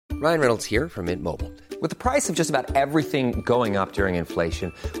Ryan Reynolds here from Mint Mobile. With the price of just about everything going up during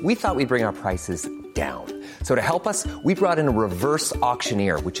inflation, we thought we'd bring our prices down. So to help us, we brought in a reverse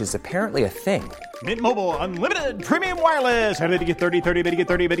auctioneer, which is apparently a thing. Mint Mobile Unlimited Premium Wireless. How to get 30, 30, bit to get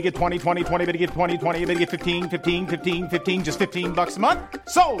 30, bit to get 20, 20, 20, bit to get 20, 20, bit to get 15, 15, 15, 15, just $15 a month?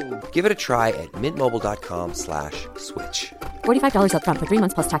 Sold! Give it a try at mintmobile.com/switch. $45 up front for 3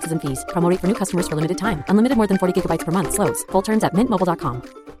 months plus taxes and fees. Promo rate for new customers for limited time. Unlimited more than 40 gigabytes per month. Slows full terms at mintmobile.com.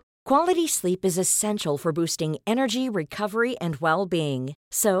 Quality sleep is essential for boosting energy, recovery, and well-being.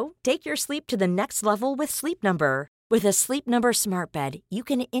 So, take your sleep to the next level with Sleep Number. With a Sleep Number smart bed, you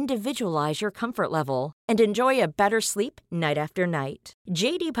can individualize your comfort level and enjoy a better sleep night after night.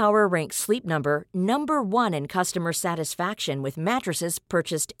 J.D. Power ranks Sleep Number #1 in customer satisfaction with mattresses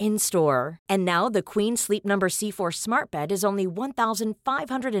purchased in-store. And now the Queen Sleep Number C4 smart bed is only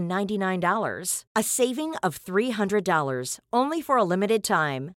 $1,599, a saving of $300, only for a limited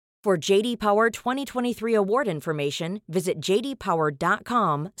time. For JD Power 2023 award information, visit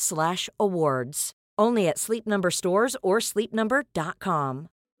jdpower.com/awards. Only at Sleep Number stores or sleepnumber.com.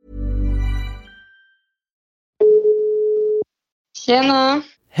 Tjena!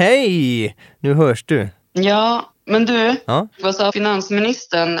 Hej! Nu hörs du. Ja, men du, Ja? vad sa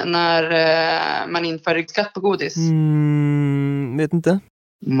finansministern när man inför skatt på godis? Vet inte.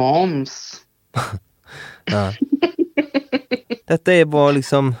 Moms. Ja. Detta är bara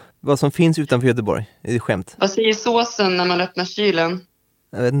liksom vad som finns utanför Göteborg. Det är skämt. Vad säger såsen när man öppnar kylen?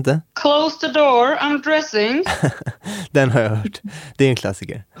 Jag vet inte. Close the door, I'm dressing. Den har jag hört. Det är en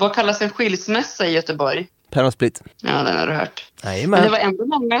klassiker. Vad kallas en skilsmässa i Göteborg? Päronsplit. Ja, den har du hört. Nej, Men det var ändå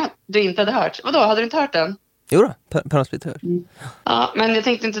många du inte hade hört. Vadå, hade du inte hört den? Jo då, päronsplit har jag hört. Ja, men jag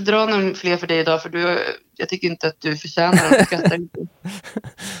tänkte inte dra någon fler för dig idag, för jag tycker inte att du förtjänar att skratta inte.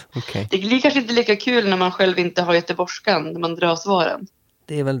 Okej. Det blir kanske inte lika kul när man själv inte har göteborgskan, när man drar svaren.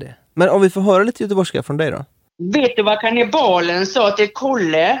 Det är väl det. Men om vi får höra lite göteborgska från dig då? Vet du vad kannibalen sa till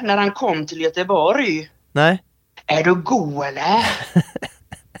Kolle när han kom till Göteborg? Nej. Är du god eller?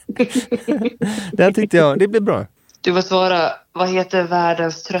 Den tyckte jag, det blev bra. Du får svara, vad heter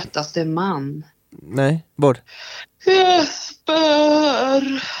världens tröttaste man? Nej, vad?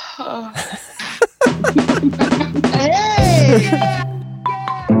 Jesper! Hej!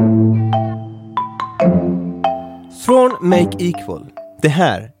 Från Make Equal. Det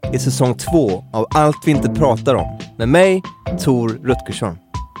här är säsong 2 av Allt vi inte pratar om. Med mig, Tor Rutgersson.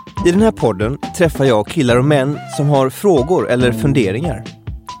 I den här podden träffar jag killar och män som har frågor eller funderingar.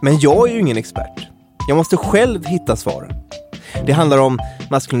 Men jag är ju ingen expert. Jag måste själv hitta svaren. Det handlar om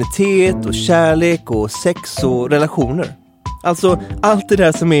maskulinitet och kärlek och sex och relationer. Alltså allt det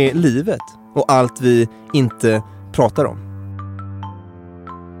där som är livet och allt vi inte pratar om.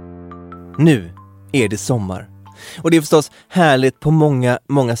 Nu är det sommar. Och det är förstås härligt på många,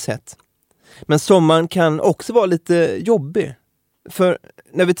 många sätt. Men sommaren kan också vara lite jobbig. För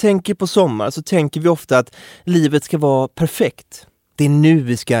när vi tänker på sommar så tänker vi ofta att livet ska vara perfekt. Det är nu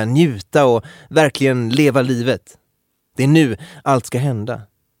vi ska njuta och verkligen leva livet. Det är nu allt ska hända.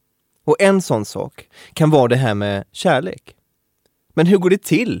 Och en sån sak kan vara det här med kärlek. Men hur går det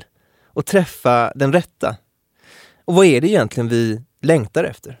till att träffa den rätta? Och vad är det egentligen vi längtar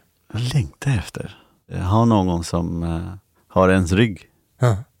efter? Längtar efter? Ha någon som har ens rygg,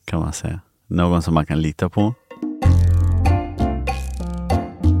 kan man säga. Någon som man kan lita på.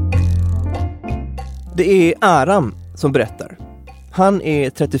 Det är Aram som berättar. Han är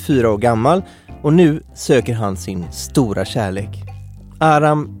 34 år gammal och nu söker han sin stora kärlek.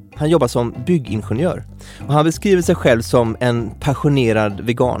 Aram, han jobbar som byggingenjör och han beskriver sig själv som en passionerad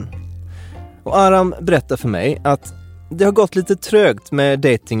vegan. Och Aram berättar för mig att det har gått lite trögt med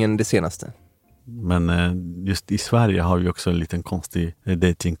datingen det senaste. Men just i Sverige har vi också en liten konstig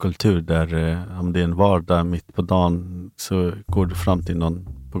datingkultur där om det är en vardag mitt på dagen så går du fram till någon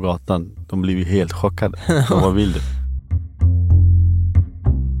på gatan. De blir ju helt chockade. Vad vill du?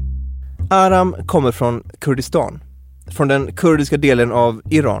 Aram kommer från Kurdistan, från den kurdiska delen av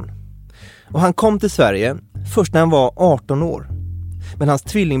Iran. Och han kom till Sverige först när han var 18 år. Men hans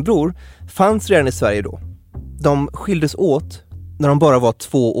tvillingbror fanns redan i Sverige då. De skildes åt när de bara var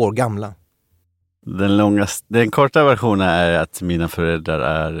 2 år gamla. Den korta versionen är att mina föräldrar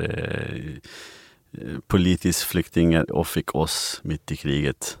är politisk flyktingar och fick oss mitt i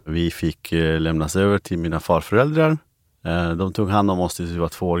kriget. Vi fick lämnas över till mina farföräldrar. De tog hand om oss tills vi var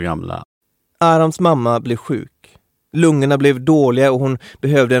 2 år gamla. Arams mamma blev sjuk. Lungorna blev dåliga och hon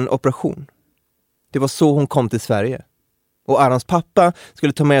behövde en operation. Det var så hon kom till Sverige. Och Arams pappa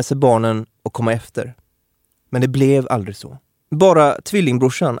skulle ta med sig barnen och komma efter. Men det blev aldrig så. Bara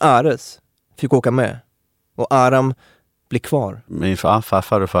tvillingbrorsan, Ares, fick åka med. Och Aram blir kvar. Min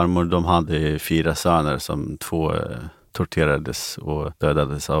farfar och farmor, de hade 4 söner som 2 torterades och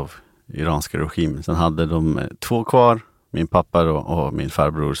dödades av iranska regimen. Sen hade de 2 kvar, min pappa och min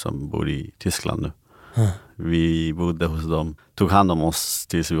farbror som bor i Tyskland nu. Vi bodde hos dem, tog hand om oss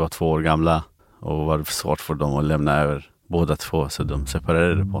tills vi var 2 år gamla och var svårt för dem att lämna över båda 2, så de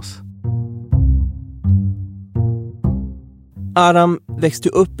separerade på oss. Aram växte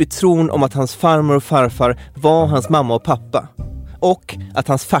upp i tron om att hans farmor och farfar var hans mamma och pappa. Och att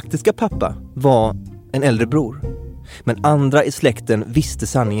hans faktiska pappa var en äldre bror. Men andra i släkten visste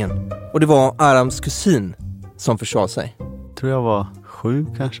sanningen. Och det var Arams kusin som försade sig. Tror jag var 7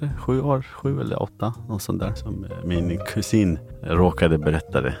 kanske, 7 år, 7 eller 8. Något sånt där som min kusin råkade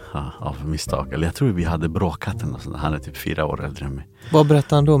berätta det av misstag. Eller jag tror vi hade bråkat eller något sånt. Han är typ 4 år äldre än mig. Vad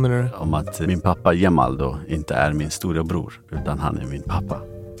berättade han då, menar du? Om att min pappa Jamal då inte är min stora bror, utan han är min pappa.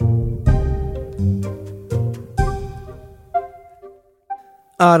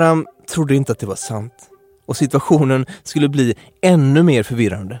 Aram trodde inte att det var sant. Och situationen skulle bli ännu mer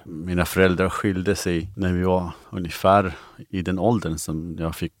förvirrande. Mina föräldrar skilde sig när vi var ungefär i den åldern som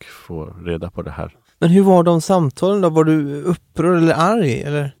jag fick få reda på det här. Men hur var de samtalen då? Var du upprörd eller arg?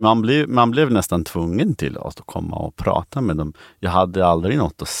 Eller? Man blev nästan tvungen till att komma och prata med dem. Jag hade aldrig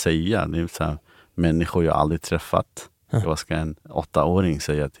något att säga. Det är så här, människor jag aldrig träffat. Vad ska en 8-åring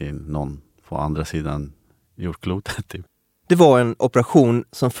säga till någon på andra sidan jordklotet? Typ. Det var en operation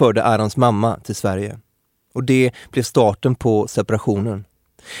som förde Arams mamma till Sverige. Och det blev starten på separationen.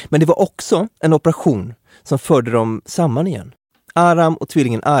 Men det var också en operation som förde dem samman igen. Aram och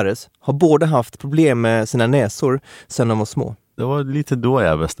tvillingen Ares har båda haft problem med sina näsor sedan de var små. Det var lite då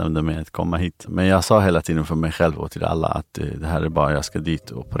jag bestämde mig att komma hit. Men jag sa hela tiden för mig själv och till alla att det här är bara jag ska dit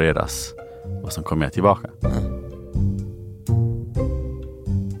och opereras. Och sen kommer jag tillbaka.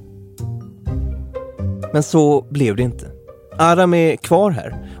 Men så blev det inte. Aram är kvar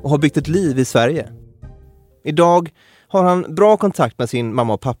här och har byggt ett liv i Sverige. Idag har han bra kontakt med sin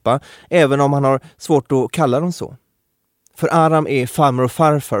mamma och pappa, även om han har svårt att kalla dem så. För Aram är farmor och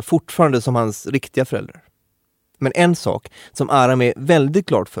farfar fortfarande som hans riktiga föräldrar. Men en sak som Aram är väldigt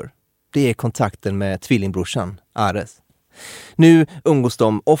glad för, det är kontakten med tvillingbrorsan Ares. Nu umgås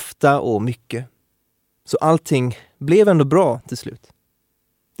de ofta och mycket. Så allting blev ändå bra till slut.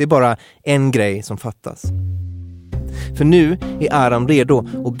 Det är bara en grej som fattas. För nu är Aram redo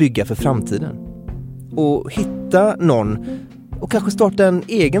att bygga för framtiden. Och hitta någon och kanske starta en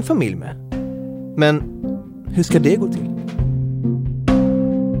egen familj med. Men hur ska det gå till?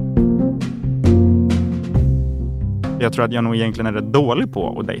 Jag tror att jag nog egentligen är rätt dålig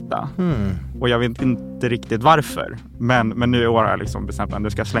på att dejta. Och jag vet inte riktigt varför. Men nu har jag liksom bestämt att nu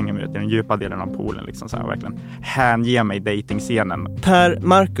ska jag slänga mig ut i den djupa delen av poolen. Liksom så här, verkligen hänge mig dejtingscenen. Per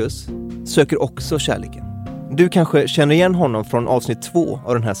Marcus söker också kärleken. Du kanske känner igen honom från avsnitt 2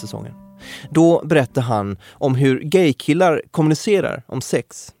 av den här säsongen. Då berättar han om hur gaykillar kommunicerar om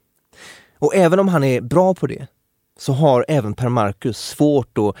sex. Och även om han är bra på det, så har även Per Marcus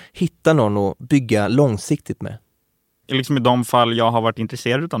svårt att hitta någon att bygga långsiktigt med. Liksom i de fall jag har varit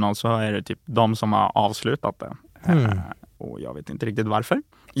intresserad av någon så är det typ de som har avslutat det. Och jag vet inte riktigt varför.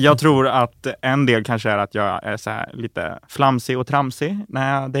 Jag tror att en del kanske är att jag är så här lite flamsig och tramsig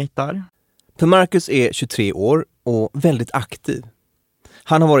när jag dejtar. Per Marcus är 23 år och väldigt aktiv.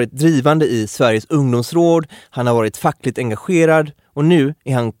 Han har varit drivande i Sveriges ungdomsråd, han har varit fackligt engagerad och nu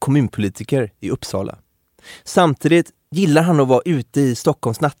är han kommunpolitiker i Uppsala. Samtidigt gillar han att vara ute i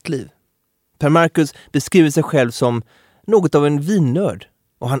Stockholms nattliv. Per Marcus beskriver sig själv som något av en vinnörd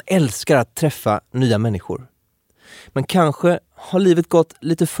och han älskar att träffa nya människor. Men kanske har livet gått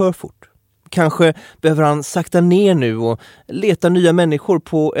lite för fort. Kanske behöver han sakta ner nu och leta nya människor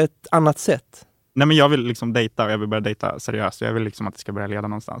på ett annat sätt. Nej, men jag vill liksom dejta och jag vill börja dejta seriöst. Jag vill liksom att det ska börja leda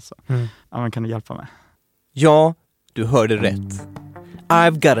någonstans. Ja, men kan du hjälpa mig? Ja, du hörde rätt.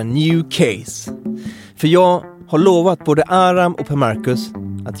 I've got a new case. För jag har lovat både Aram och Per Marcus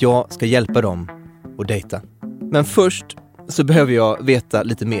att jag ska hjälpa dem att dejta. Men först så behöver jag veta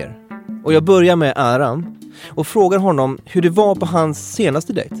lite mer. Och jag börjar med Aram och frågar honom hur det var på hans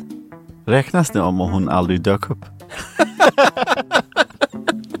senaste dejt. Räknas det om hon aldrig dök upp?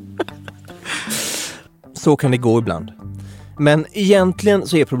 Så kan det gå ibland. Men egentligen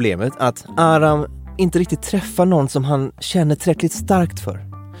så är problemet att Aram inte riktigt träffar någon som han känner tillräckligt starkt för.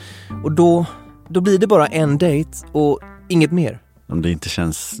 Och då blir det bara en dejt och inget mer. Om det inte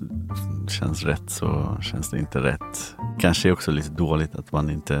känns rätt så känns det inte rätt. Kanske är också lite dåligt att man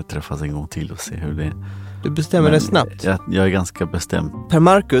inte träffas en gång till och ser hur det är. Du bestämmer det snabbt. Jag är ganska bestämd. Per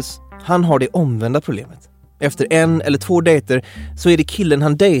Marcus, han har det omvända problemet. Efter 1 eller 2 dejter så är det killen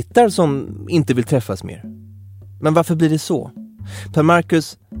han dejtar som inte vill träffas mer. Men varför blir det så? Per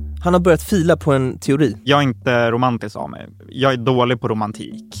Marcus, han har börjat fila på en teori. Jag är inte romantisk av mig. Jag är dålig på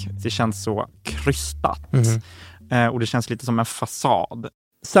romantik. Det känns så krystat. Och det känns lite som en fasad.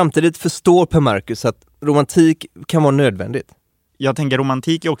 Samtidigt förstår Per Marcus att romantik kan vara nödvändigt. Jag tänker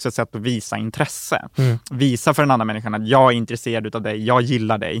romantik är också ett sätt att visa intresse. Visa för en annan människa att jag är intresserad av dig, jag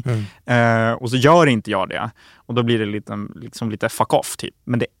gillar dig. Och så gör inte jag det. Och då blir det lite fuck off typ.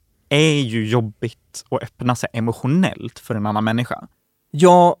 Men det är ju jobbigt att öppna sig emotionellt för en annan människa.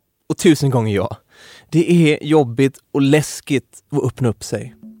 Ja, och 1000 gånger ja. Det är jobbigt och läskigt att öppna upp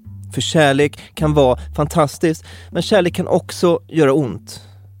sig. För kärlek kan vara fantastiskt, men kärlek kan också göra ont.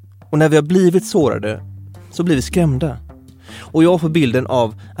 Och när vi har blivit sårade så blir vi skrämda. Och jag får bilden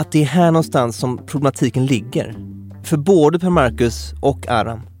av att det är här någonstans som problematiken ligger. För både Per Marcus och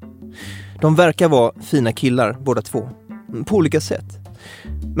Aram. De verkar vara fina killar båda två. På olika sätt.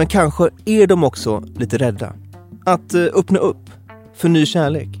 Men kanske är de också lite rädda. Att öppna upp för ny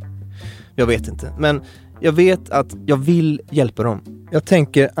kärlek. Jag vet inte. Men jag vet att jag vill hjälpa dem. Jag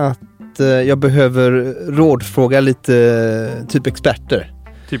tänker att jag behöver rådfråga lite typ experter.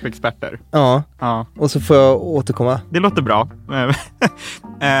 Typ experter? Ja. Och så får jag återkomma. Det låter bra.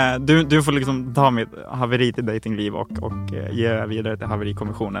 Du får liksom ta mitt haveri till datingliv och ge vidare till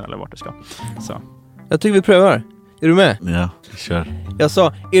haverikommissionen eller vart det ska. Så. Jag tycker vi prövar. Är du med? Ja, kör. Jag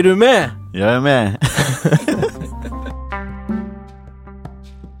sa, är du med? Jag är med.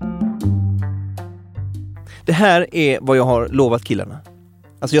 Det här är vad jag har lovat killarna.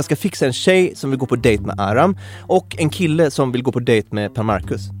 Alltså jag ska fixa en tjej som vill gå på dejt med Aram och en kille som vill gå på dejt med Per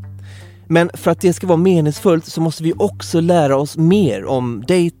Marcus. Men för att det ska vara meningsfullt så måste vi också lära oss mer om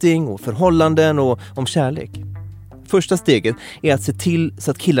dating och förhållanden och om kärlek. Första steget är att se till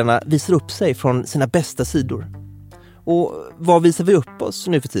så att killarna visar upp sig från sina bästa sidor. Och vad visar vi upp oss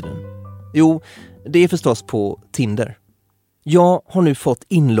nu för tiden? Jo, det är förstås på Tinder. Jag har nu fått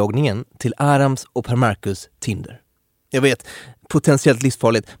inloggningen till Arams och Per Marcus Tinder. Jag vet, potentiellt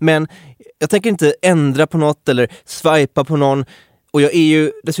livsfarligt, men jag tänker inte ändra på något eller swipa på någon. Och jag är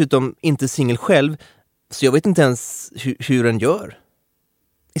ju dessutom inte singel själv, så jag vet inte ens hur den gör.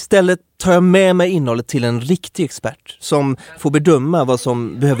 Istället tar jag med mig innehållet till en riktig expert som får bedöma vad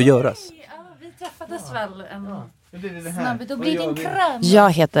som behöver göras. Vi träffades väl snabbt. Då blir din krön.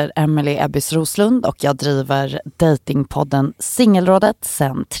 Jag heter Emily Ebbis Roslund och jag driver datingpodden Singelrådet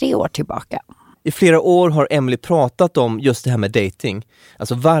sedan 3 år tillbaka. I flera år har Emily pratat om just det här med dating.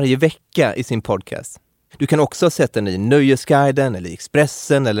 Alltså varje vecka i sin podcast. Du kan också ha sett den i Nöjesguiden eller i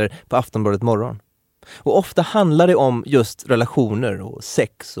Expressen eller på Aftonbladet Morgon. Och ofta handlar det om just relationer och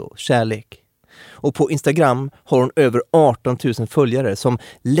sex och kärlek. Och på Instagram har hon över 18 000 följare som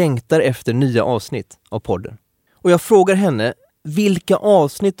längtar efter nya avsnitt av podden. Och jag frågar henne vilka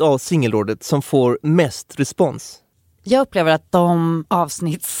avsnitt av Singelrådet som får mest respons. Jag upplever att de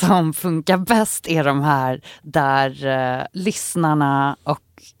avsnitt som funkar bäst är de här där lyssnarna och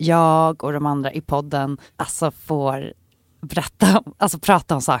jag och de andra i podden alltså får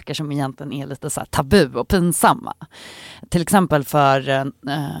prata om saker som egentligen är lite så här tabu och pinsamma. Till exempel för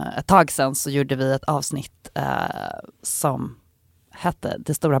ett tag sedan så gjorde vi ett avsnitt som hette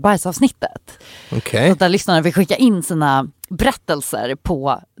Det stora bajsavsnittet. Okay. Där lyssnarna vill skicka in sina berättelser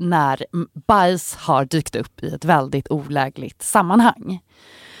på när bajs har dykt upp i ett väldigt olägligt sammanhang.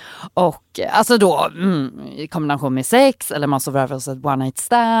 Och alltså då i kombination med sex eller man sover över hos ett one night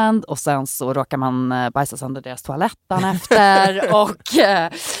stand och sen så råkar man bajsa sönder deras toaletten efter och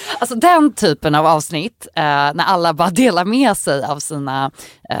alltså den typen av avsnitt när alla bara delar med sig av sina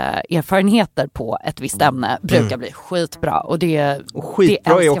erfarenheter på ett visst ämne brukar bli skitbra och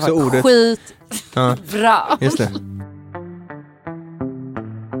skitbra det är också ordet. Skitbra. Just det.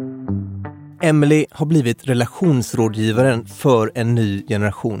 Emily har blivit relationsrådgivaren för en ny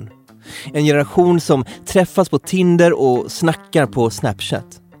generation. En generation som träffas på Tinder och snackar på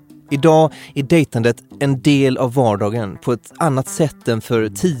Snapchat. Idag är dejtandet en del av vardagen på ett annat sätt än för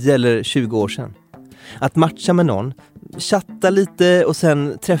 10 eller 20 år sedan. Att matcha med någon, chatta lite och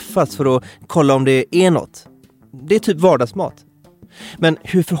sen träffas för att kolla om det är något. Det är typ vardagsmat. Men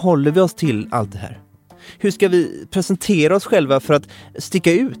hur förhåller vi oss till allt det här? Hur ska vi presentera oss själva för att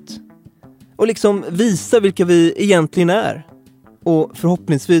sticka ut? Och liksom visa vilka vi egentligen är. Och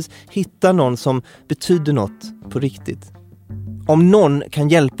förhoppningsvis hitta någon som betyder något på riktigt. Om någon kan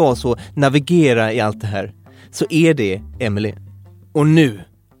hjälpa oss att navigera i allt det här så är det Emily. Och nu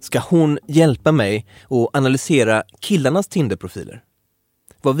ska hon hjälpa mig att analysera killarnas Tinder-profiler.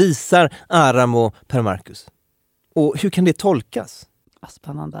 Vad visar Aram och Per Marcus? Och hur kan det tolkas? Vad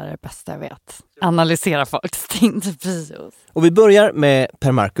spännande, det är det bästa jag vet. Analysera folks Tinder-profiler. Och vi börjar med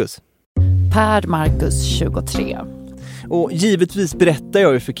Per Marcus. Per Marcus 23. Och givetvis berättar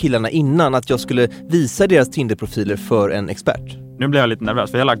jag ju för killarna innan att jag skulle visa deras Tinder-profiler för en expert. Nu blir jag lite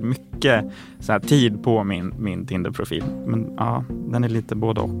nervös för jag har lagt mycket så här tid på min Tinder-profil. Men ja, den är lite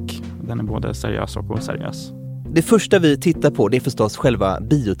både och. Den är både seriös och oseriös. Det första vi tittar på det är förstås själva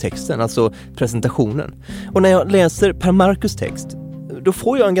biotexten, alltså presentationen. Och när jag läser Per Marcus text, då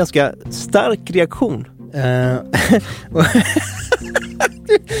får jag en ganska stark reaktion.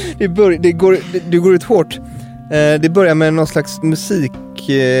 Det går ut hårt. Det börjar med någon slags musik.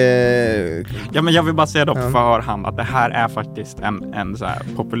 Ja, men jag vill bara säga då på förhand att det här är faktiskt en så här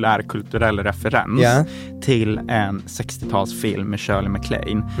populärkulturell referens till en 60-talsfilm med Shirley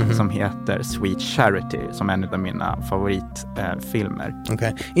MacLaine som heter Sweet Charity, som är en av mina favoritfilmer.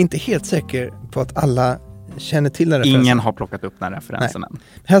 Okej. Inte helt säker på att alla känner till den referensen. Ingen har plockat upp den referensen än.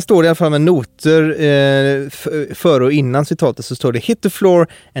 Här står det i alla fall med noter före och innan citatet, så står det hit the floor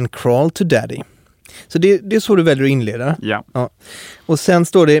and crawl to daddy. Så det är så du väljer att inleda. Ja. Och sen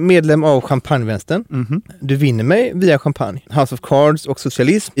står det medlem av champagnevänstern. Du vinner mig via champagne, House of Cards och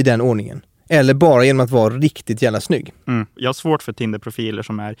socialism i den ordningen. Eller bara genom att vara riktigt jävla snygg. Jag har svårt för Tinder-profiler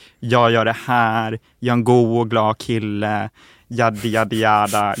som är jag gör det här, jag är en god och glad kille,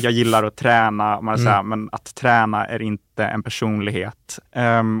 jada, jag gillar att träna. Man säger, men att träna är inte en personlighet.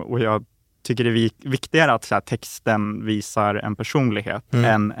 Och jag tycker det är viktigare att så här, texten visar en personlighet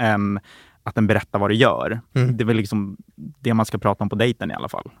än att den berättar vad det gör. Det är väl liksom det man ska prata om på dejten i alla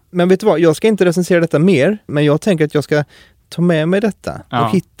fall. Men vet du vad, jag ska inte recensera detta mer, men jag tänker att jag ska ta med mig detta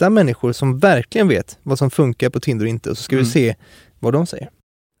och hitta människor som verkligen vet vad som funkar på Tinder och inte, och så ska vi se vad de säger.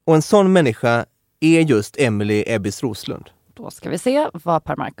 Och en sån människa är just Emily Ebbis Roslund. Då ska vi se vad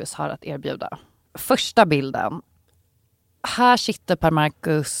Per Marcus har att erbjuda. Första bilden. Här sitter Per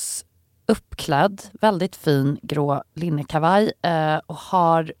Marcus uppklädd, väldigt fin grå linnekavaj och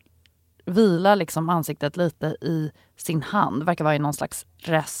vilar liksom ansiktet lite i sin hand. Verkar vara i någon slags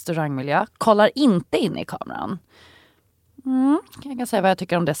restaurangmiljö. Kollar inte in i kameran. Jag kan säga vad jag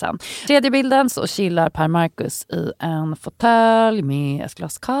tycker om det sen. Tredje bilden så chillar Per Marcus i en fåtölj med ett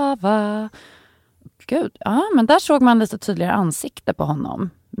glas kava. Gud, men där såg man lite tydligare ansikte på honom.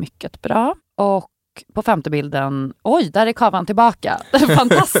 Mycket bra. Och på femte bilden, där är kavan tillbaka.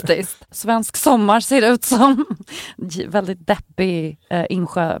 Fantastiskt. Svensk sommar ser ut som väldigt deppig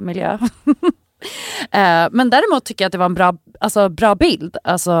insjömiljö. Men däremot tycker jag att det var en bra bild.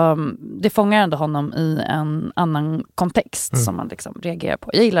 Alltså, det fångar ändå honom i en annan kontext som man liksom reagerar på.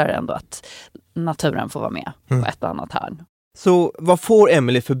 Jag gillar ändå att naturen får vara med på ett och annat hörn. Så vad får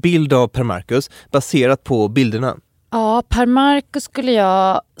Emily för bild av Per Marcus baserat på bilderna? Ja, Per Marcus skulle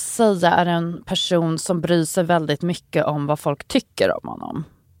jag säga är en person som bryr sig väldigt mycket om vad folk tycker om honom.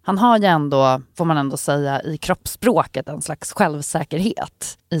 Han har ju ändå, får man ändå säga, i kroppsspråket en slags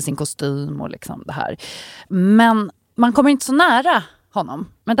självsäkerhet i sin kostym och liksom det här. Men man kommer inte så nära honom.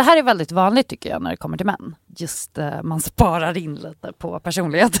 Men det här är väldigt vanligt tycker jag när det kommer till män. Just man sparar in lite på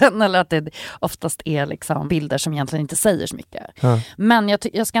personligheten, eller att det oftast är liksom bilder som egentligen inte säger så mycket. Men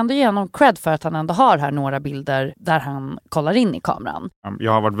jag ska ändå ge honom cred för att han ändå har här några bilder där han kollar in i kameran.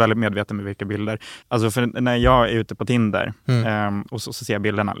 Jag har varit väldigt medveten med vilka bilder. Alltså för när jag är ute på Tinder och så ser jag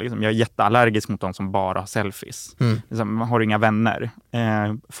bilderna, liksom, jag är jätteallergisk mot de som bara har selfies. Liksom, man har inga vänner.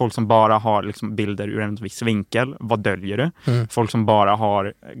 Folk som bara har liksom, bilder ur en viss vinkel, vad döljer du? Folk som bara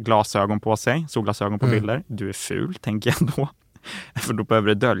har glasögon på sig, solglasögon på bilder. Du är ful, tänker jag då. För då behöver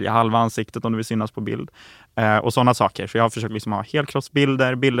du dölja halva ansiktet om du vill synas på bild. Och sådana saker. Så jag har försökt liksom ha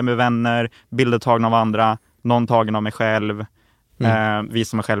helkroppsbilder, bilder med vänner, bilder tagna av andra, någon tagen av mig själv.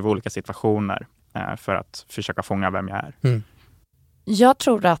 Visa mig själv i olika situationer för att försöka fånga vem jag är. Jag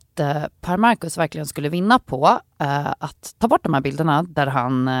tror att Per Marcus verkligen skulle vinna på att ta bort de här bilderna där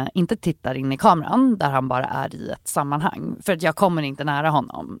han inte tittar in i kameran, där han bara är i ett sammanhang. För att jag kommer inte nära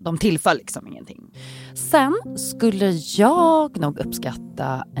honom. De tillför liksom ingenting. Sen skulle jag nog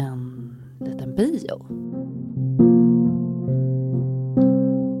uppskatta en liten bio.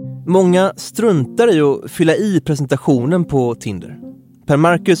 Många struntar i att fylla i presentationen på Tinder. Per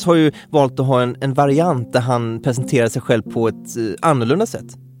Marcus har ju valt att ha en variant där han presenterar sig själv på ett annorlunda sätt.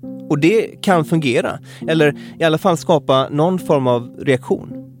 Och det kan fungera, eller i alla fall skapa någon form av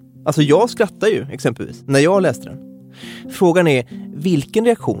reaktion. Alltså jag skrattar ju exempelvis när jag läste den. Frågan är vilken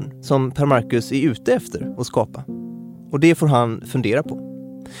reaktion som Per Marcus är ute efter att skapa. Och det får han fundera på.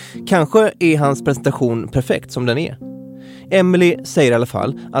 Kanske är hans presentation perfekt som den är. Emily säger i alla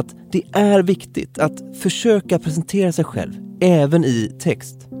fall att det är viktigt att försöka presentera sig själv även i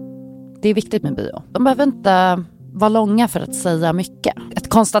text. Det är viktigt med bio. De behöver inte vara långa för att säga mycket. Ett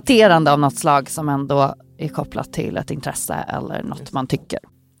konstaterande av något slag som ändå är kopplat till ett intresse eller något man tycker.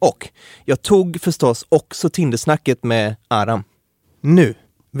 Och jag tog förstås också Tindersnacket med Aram. Nu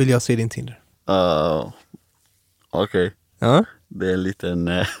vill jag se din Tinder. Okej. Ja? Det är en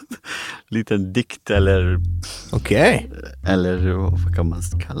liten dikt eller... Okej. Eller vad kan man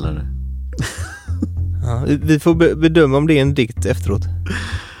kalla det? Ja, vi får bedöma om det är en dikt efteråt.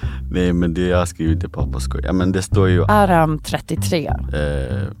 Nej, men det jag skriver inte på skoj. Ja, men det står ju... Aram 33.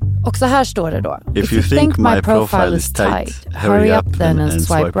 Och så här står det då. If you think my profile is tight, hurry up then and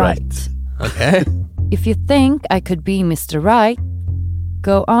swipe right. Okej. If you think I could be Mr. Right,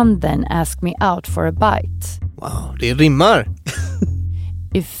 go on then, ask me out for a bite. Wow, det rimmar.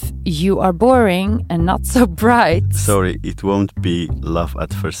 If you are boring and not so bright, Sorry, it won't be love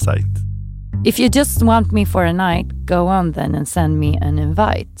at first sight. if you just want me for a night, go on then and send me an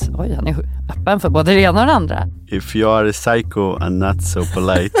invite. Oj, han är öppen för både det ena och det andra. If you are a psycho and not so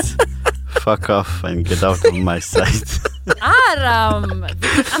polite, fuck off and get out of my sight. Aram!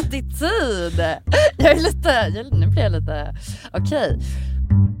 Vilken attityd! Nu blir jag lite... Okej.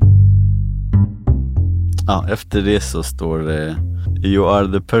 Ja, efter det så står det You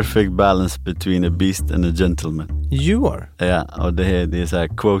are the perfect balance between a beast and a gentleman. You are? Ja, och det är så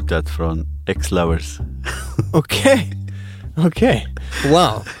här quotat från Ex-Lovers. Okej.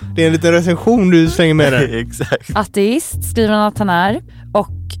 Wow. Det är en liten recension du slänger med där. Exakt. Ateist skriver han att han är.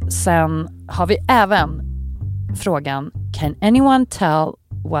 Och sen har vi även frågan Can anyone tell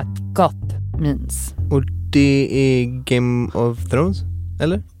what goth means? Och det är Game of Thrones?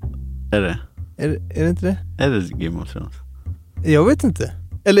 Eller? Är det? Är det inte det? Är det Game of Thrones? Jag vet inte.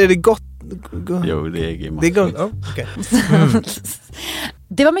 Eller är det gott? Jo, det är Game of Det är Thrones. gott. Okej.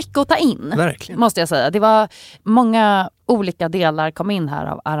 Det var mycket att ta in, Verkligen. måste jag säga. Det var många olika delar kom in här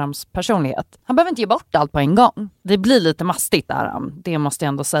av Arams personlighet. Han behöver inte ge bort allt på en gång. Det blir lite mastigt, Aram. Det måste jag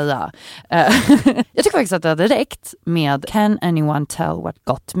ändå säga. Jag tycker faktiskt att det hade räckt med Can anyone tell what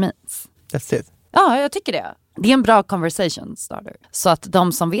goth means? That's it. Ja, jag tycker det. Det är en bra conversation starter. Så att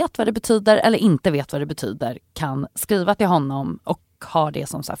de som vet vad det betyder eller inte vet vad det betyder kan skriva till honom och ha det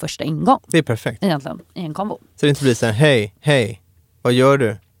som så här första ingång. Det är perfekt. Egentligen, i en konvo. Så det inte blir så här, hej, vad gör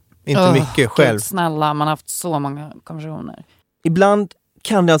du? Inte mycket själv. Gud, snälla, man har haft så många konversationer. Ibland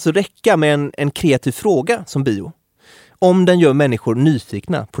kan det alltså räcka med en kreativ fråga som bio. Om den gör människor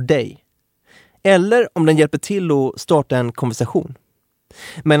nyfikna på dig. Eller om den hjälper till att starta en konversation.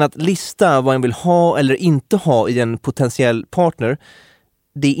 Men att lista vad en vill ha eller inte ha i en potentiell partner,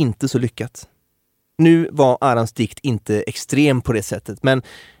 det är inte så lyckat. Nu var Arams dikt inte extrem på det sättet, men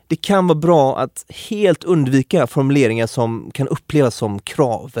det kan vara bra att helt undvika formuleringar som kan upplevas som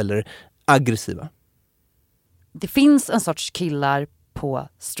krav eller aggressiva. Det finns en sorts killar på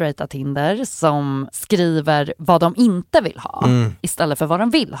straighta Tinder som skriver vad de inte vill ha istället för vad de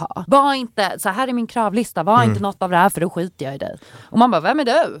vill ha. Var inte, så här är min kravlista, var inte något av det här för då skiter jag i dig. Och man bara, vem är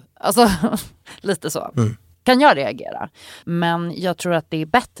du? Alltså, lite så. Kan jag reagera? Men jag tror att det är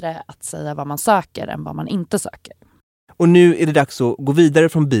bättre att säga vad man söker än vad man inte söker. Och nu är det dags att gå vidare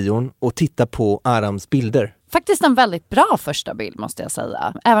från bion och titta på Arams bilder. Faktiskt en väldigt bra första bild, måste jag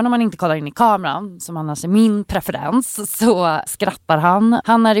säga. Även om man inte kollar in i kameran, som annars är min preferens, så skrattar han.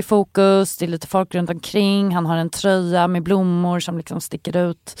 Han är i fokus, det är lite folk runt omkring. Han har en tröja med blommor som liksom sticker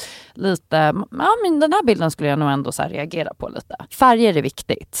ut lite. Ja, men den här bilden skulle jag nog ändå så här reagera på lite. Färger är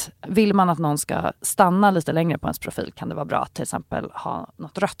viktigt. Vill man att någon ska stanna lite längre på ens profil kan det vara bra att till exempel ha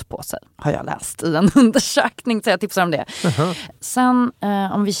något rött på sig. Har jag läst i en undersökning, så jag tipsar om det. Sen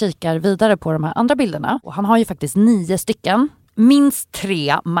om vi kikar vidare på de här andra bilderna. Och han har ju faktiskt 9 stycken. Minst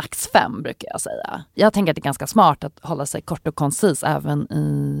 3, max 5 brukar jag säga. Jag tänker att det är ganska smart att hålla sig kort och koncis även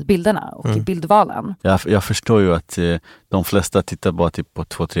i bilderna och i bildvalen. Jag förstår ju att de flesta tittar bara typ på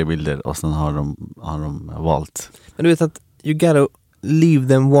 2-3 bilder och sen har de valt. Men du vet att you gotta leave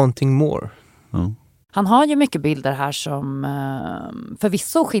them wanting more. Han har ju mycket bilder här som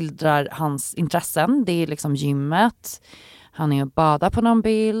förvisso skildrar hans intressen. Det är liksom gymmet. Han är och badar på någon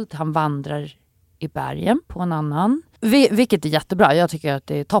bild. Han vandrar i bergen på en annan. Vilket är jättebra. Jag tycker att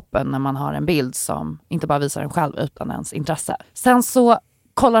det är toppen när man har en bild som inte bara visar en själv utan ens intresse. Sen så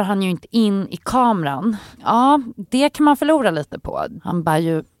kollar han ju inte in i kameran. Ja, det kan man förlora lite på. Han bär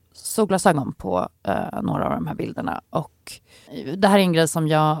ju solglasögon på några av de här bilderna. Och det här är en grej som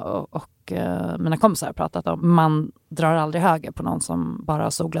jag och mina kompisar har pratat om. Man drar aldrig höger på någon som bara har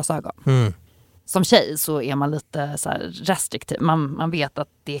solglasögon. Som tjej så är man lite så här restriktiv. Man vet att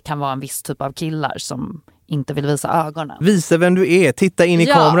det kan vara en viss typ av killar som inte vill visa ögonen. Visa vem du är, titta in i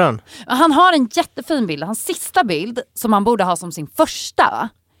kameran. Han har en jättefin bild. Hans sista bild som han borde ha som sin första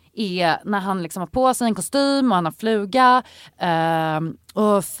är när han liksom har på sig en kostym och han har fluga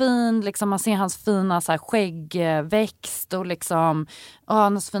och fin, liksom, man ser hans fina så här, skäggväxt och liksom,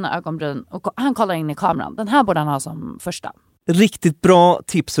 han har så fina ögonbryn och han kollar in i kameran. Den här borde han ha som första. Riktigt bra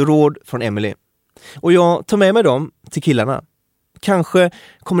tips och råd från Emily. Och jag tar med mig dem till killarna. Kanske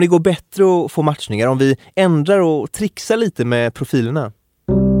kommer det gå bättre att få matchningar om vi ändrar och trixar lite med profilerna.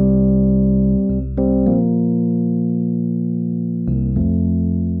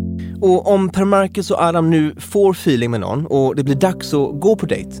 Och om Per Marcus och Adam nu får feeling med någon och det blir dags att gå på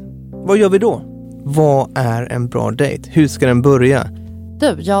dejt, vad gör vi då? Vad är en bra dejt? Hur ska den börja?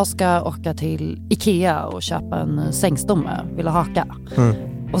 Du, jag ska åka till Ikea och köpa en sängstomme. Vill du haka?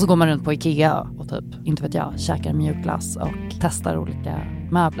 Och så går man runt på Ikea och typ, inte vet jag, käkar mjukglass och testar olika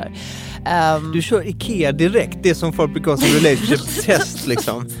möbler. Du kör Ikea direkt, det som folk brukar ha som relationship test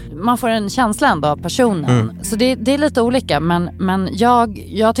liksom. Man får en känsla ändå av personen. Så det är lite olika, men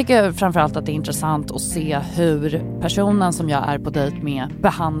jag tycker framförallt att det är intressant att se hur personen som jag är på dejt med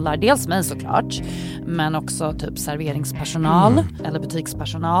behandlar dels mig såklart, men också typ serveringspersonal eller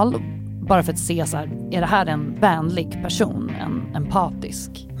butikspersonal. Bara för att se så här, är det här en vänlig person, en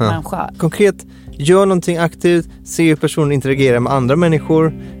empatisk människa? Konkret, gör någonting aktivt, se hur personen interagerar med andra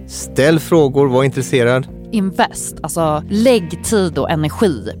människor, ställ frågor, var intresserad. Invest, alltså lägg tid och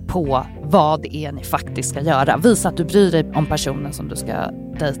energi på vad det är ni faktiskt ska göra. Visa att du bryr dig om personen som du ska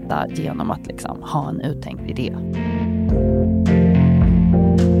dejta genom att liksom ha en uttänkt idé.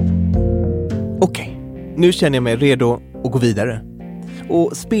 Okej, nu känner jag mig redo att gå vidare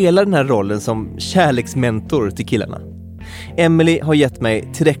och spela den här rollen som kärleksmentor till killarna. Emily har gett mig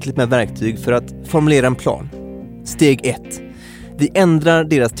tillräckligt med verktyg för att formulera en plan. Steg 1. Vi ändrar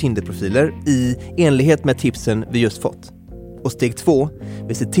deras Tinder-profiler i enlighet med tipsen vi just fått. Och steg 2.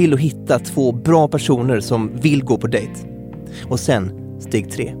 Vi ser till att hitta 2 bra personer som vill gå på dejt. Och sen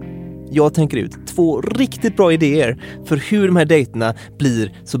steg 3. Jag tänker ut 2 riktigt bra idéer för hur de här dejterna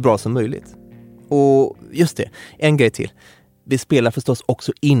blir så bra som möjligt. Och just det, en grej till. Vi spelar förstås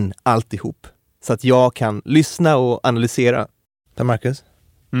också in alltihop så att jag kan lyssna och analysera. Per Marcus?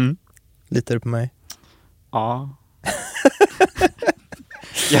 Litar du på mig? Ja.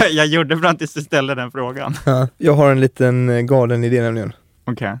 jag gjorde fram tills du ställde den frågan. Ja, jag har en liten galen idé nämligen.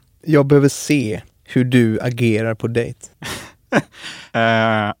 Okej. Jag behöver se hur du agerar på dejt.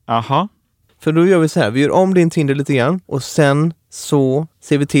 Aha. För då gör vi så här, vi gör om din Tinder lite grann och sen så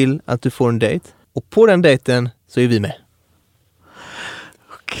ser vi till att du får en dejt. Och på den dejten så är vi med.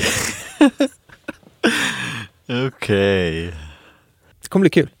 Okej. Det kommer bli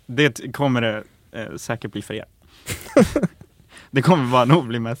kul. Det kommer det säkert bli för er. Det kommer bara nog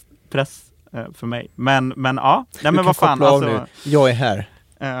bli mest press för mig. Men ja, nej, men vad fan alltså, nu. Jag är här.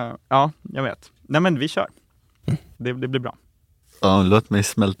 Ja, jag vet. Nej men vi kör. Det blir bra. Ja, låt mig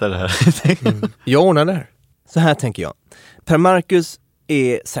smälta det här. Jag ordnar det här. Så här tänker jag. Per Marcus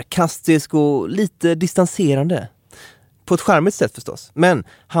är sarkastisk och lite distanserande. På ett charmigt sätt förstås. Men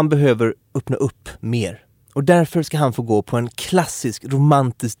han behöver öppna upp mer. Och därför ska han få gå på en klassisk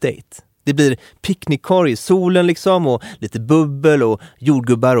romantisk dejt. Det blir picknickkorg i solen liksom och lite bubbel och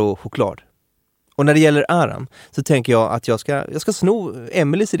jordgubbar och choklad. Och när det gäller Aram så tänker jag att jag ska sno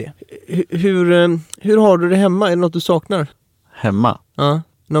Emelies idé. Hur har du det hemma? Är det något du saknar? Hemma? Ja,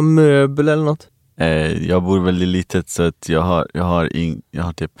 någon möbel eller något? Jag bor väldigt litet så att jag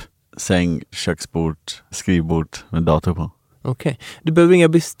har typ säng, köksbord, skrivbord med dator på. Okej. Du behöver inga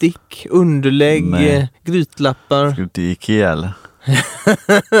bestick, underlägg, grytlappar. Ska du till Ikea eller?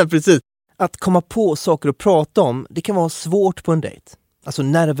 Precis. Att komma på saker att prata om, det kan vara svårt på en dejt. Alltså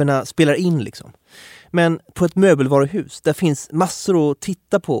nerverna spelar in liksom. Men på ett möbelvaruhus, där finns massor att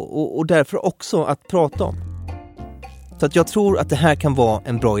titta på och därför också att prata om. Så att jag tror att det här kan vara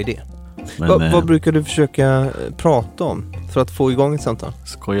en bra idé. Vad brukar du försöka prata om för att få igång ett samtal?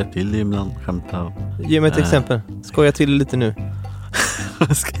 Skoja till ibland, skämta. Ge mig ett exempel. Skoja till lite nu.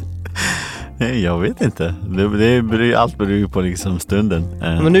 Nej, jag vet inte. Allt beror ju på liksom stunden.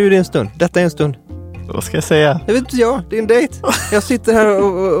 Men nu är det en stund. Detta är en stund. Vad ska jag säga? Jag vet inte, det är en dejt. Jag sitter här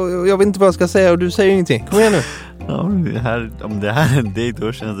och jag vet inte vad jag ska säga och du säger ingenting. Kom igen nu. Ja, om det här är en dejt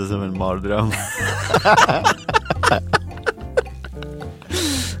då känns det som en mardröm.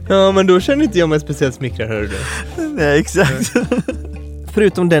 Ja, men då känner inte jag mig speciellt smickrad, hör du. Nej, exakt.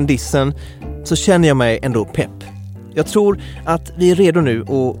 Förutom den dissen så känner jag mig ändå pepp. Jag tror att vi är redo nu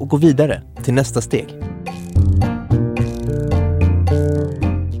att gå vidare till nästa steg.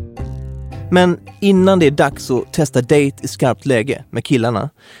 Men innan det är dags att testa dejt i skarpt läge med killarna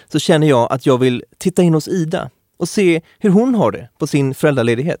så känner jag att jag vill titta in hos Ida och se hur hon har det på sin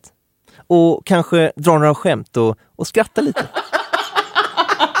föräldraledighet. Och kanske dra några skämt och skratta lite.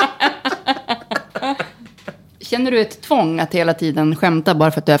 Känner du ett tvång att hela tiden skämta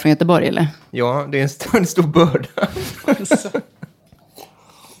bara för att du är från Göteborg, eller? Ja, det är en stor börda.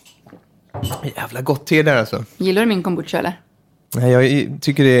 Jävla gott te där alltså. Gillar du min kombucha, eller? Nej, jag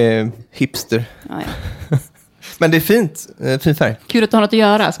tycker det är hipster. Ja. Men det är fint. Fin färg. Kul att ha något att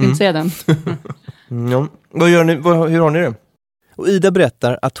göra, ska inte säga den. Ja. Vad gör ni? Hur har ni det? Och Ida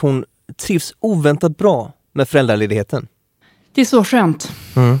berättar att hon trivs oväntat bra med föräldraledigheten. Det är så skönt.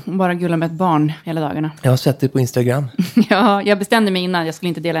 Bara gulla med ett barn hela dagarna. Jag har sett det på Instagram. Ja, jag bestämde mig innan. Jag skulle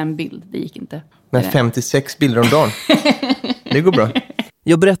inte dela en bild. Det gick inte. Men 56 bilder om dagen. Det går bra.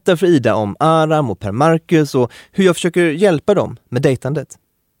 Jag berättar för Ida om Aram och Per Marcus och hur jag försöker hjälpa dem med dejtandet.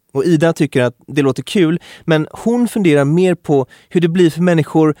 Och Ida tycker att det låter kul, men hon funderar mer på hur det blir för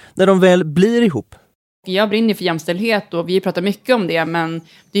människor när de väl blir ihop. Jag brinner för jämställdhet och vi pratar mycket om det, men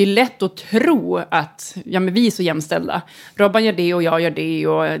det är lätt att tro att men vi är så jämställda. Robban gör det och jag gör det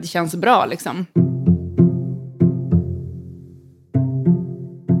och det känns bra liksom.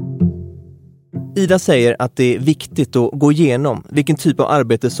 Ida säger att det är viktigt att gå igenom vilken typ av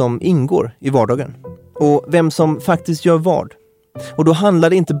arbete som ingår i vardagen och vem som faktiskt gör vad. Och då handlar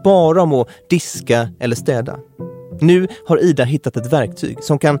det inte bara om att diska eller städa. Nu har Ida hittat ett verktyg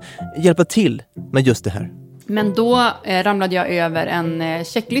som kan hjälpa till med just det här. Men då ramlade jag över en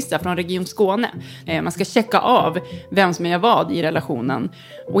checklista från Region Skåne. Man ska checka av vem som gör vad i relationen.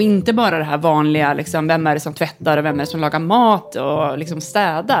 Och inte bara det här vanliga, liksom, vem är det som tvättar och vem är det som lagar mat och liksom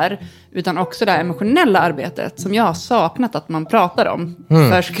städar. Utan också det här emotionella arbetet som jag har saknat att man pratar om.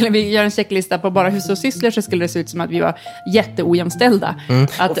 För skulle vi göra en checklista på bara hushållssysslor så skulle det se ut som att vi var jätteojämställda.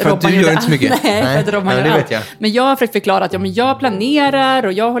 Att för att du gör inte så mycket. Nej, för att Robban gör det allt. vet jag. Men jag har försökt förklara att jag planerar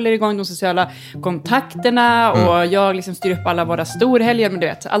och jag håller igång de sociala kontakterna och jag liksom styr upp alla våra storhelger, men du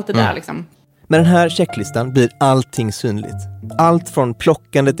vet, allt det där liksom. Med den här checklistan blir allting synligt. Allt från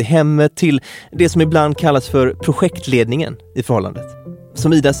plockandet i hemmet till det som ibland kallas för projektledningen i förhållandet.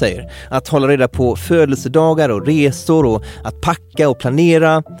 Som Ida säger, att hålla reda på födelsedagar och resor och att packa och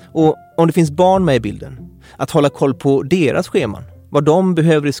planera. Och om det finns barn med i bilden, att hålla koll på deras scheman. Vad de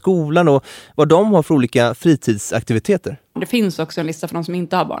behöver i skolan och vad de har för olika fritidsaktiviteter. Det finns också en lista för de som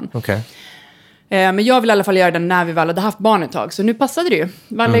inte har barn. Okej. Men jag vill i alla fall göra den när vi väl hade haft barn ett tag. Så nu passade det ju.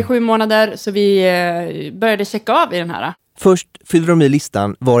 Valla i 7 månader, så vi började checka av i den här. Först fyllde de i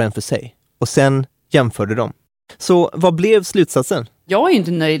listan var och en för sig. Och sen jämförde de. Så vad blev slutsatsen? Jag är ju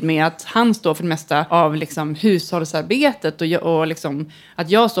inte nöjd med att han står för det mesta av liksom hushållsarbetet och liksom att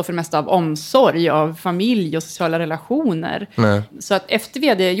jag står för det mesta av omsorg, av familj och sociala relationer. Nej. Så att efter vi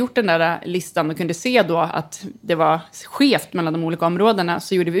hade gjort den där listan och kunde se då att det var skevt mellan de olika områdena,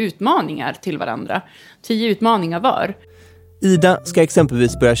 så gjorde vi utmaningar till varandra. 10 utmaningar var. Ida ska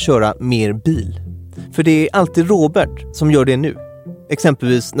exempelvis börja köra mer bil. För det är alltid Robert som gör det nu.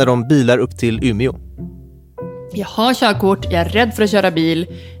 Exempelvis när de bilar upp till Umeå. Jag har körkort, jag är rädd för att köra bil,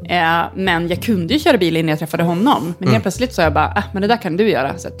 men jag kunde ju köra bil innan jag träffade honom. Men helt plötsligt så jag bara, men det där kan du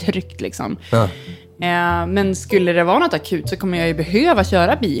göra, så tryggt liksom. Ja. Men skulle det vara något akut så kommer jag ju behöva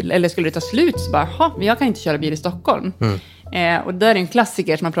köra bil. Eller skulle det ta slut så bara, men jag kan inte köra bil i Stockholm. Och där är en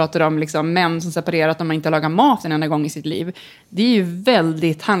klassiker som man pratar om, liksom, män som separerat om man inte lagar mat en enda gång i sitt liv. Det är ju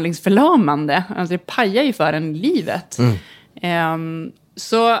väldigt handlingsförlamande. Alltså det pajar ju för en livet.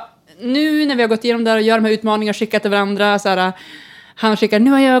 Så nu när vi har gått igenom där och gör de här utmaningarna och skickat till varandra, så här, han skickar,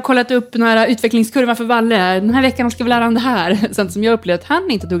 nu har jag kollat upp den här utvecklingskurvan för Valle, den här veckan ska vi lära honom det här, sånt som jag upplevde att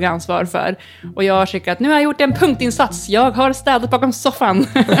han inte tog ansvar för. Och jag har skickat, nu har jag gjort en punktinsats, jag har städat bakom soffan.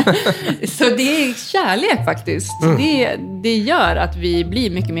 Så det är kärlek faktiskt. Det gör att vi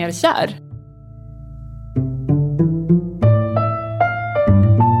blir mycket mer kär.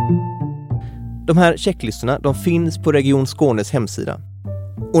 De här checklistorna, de finns på Region Skånes hemsida.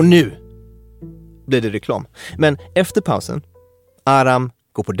 Och nu blir det reklam. Men efter pausen, Aram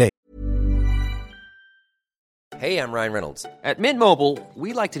går på dig. Hey, I'm Ryan Reynolds. At Mint Mobile,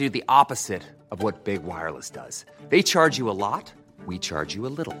 we like to do the opposite of what Big Wireless does. They charge you a lot, we charge you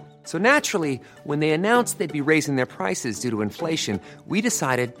a little. So naturally, when they announced they'd be raising their prices due to inflation, we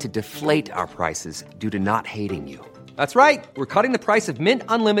decided to deflate our prices due to not hating you. That's right. We're cutting the price of Mint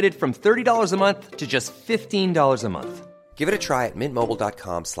Unlimited from $30 a month to just $15 a month. Give it a try at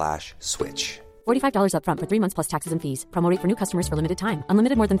mintmobile.com/switch. $45 up front for 3 months plus taxes and fees. Promo rate for new customers for limited time.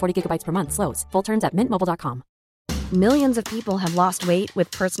 Unlimited more than 40 gigabytes per month. Slows full terms at mintmobile.com. Millions of people have lost weight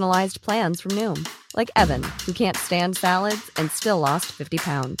with personalized plans from Noom. Like Evan, who can't stand salads and still lost 50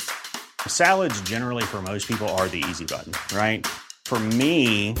 pounds. Salads generally for most people are the easy button, right? For me,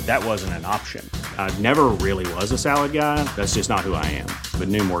 that wasn't an option. I never really was a salad guy. That's just not who I am. But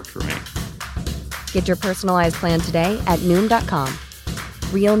Noom worked for me. Get your personalized plan today at Noom.com.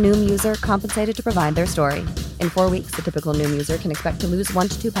 Real Noom user compensated to provide their story. In 4 weeks, the typical Noom user can expect to lose 1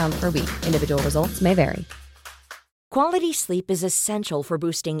 to 2 pounds per week. Individual results may vary. Quality sleep is essential for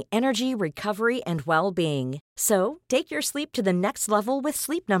boosting energy, recovery, and well-being. So, take your sleep to the next level with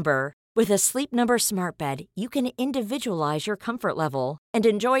Sleep Number. With a Sleep Number smart bed, you can individualize your comfort level and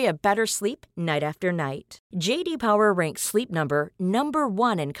enjoy a better sleep night after night. JD Power ranks Sleep Number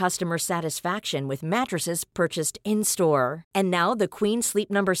 #1 in customer satisfaction with mattresses purchased in-store. And now the Queen Sleep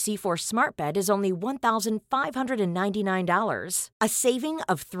Number C4 smart bed is only $1,599, a saving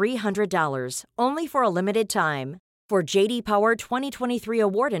of $300, only for a limited time. For JD Power 2023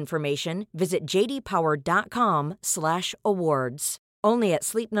 award information, visit jdpower.com/awards. Only at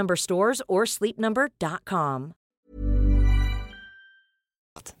Sleep Number stores or sleepnumber.com.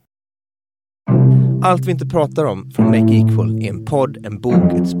 Allt vi inte pratar om från Make Equal är en podd, en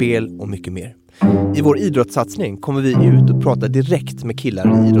bok, ett spel och mycket mer. I vår idrottssatsning kommer vi ut och prata direkt med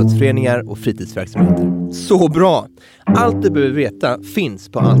killar i idrottsföreningar och fritidsverksamheter. Så bra! Allt du behöver veta finns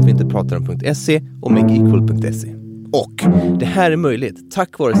på alltvinterpratarom.se och makeequal.se. Och det här är möjligt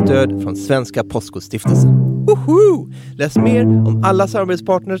tack vare stöd från Svenska Postkodstiftelsen. Woho! Läs mer om alla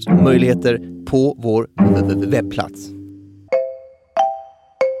samarbetspartners och möjligheter på vår webbplats.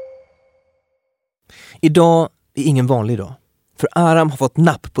 Idag är ingen vanlig dag. För Aram har fått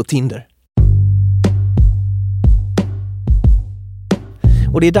napp på Tinder.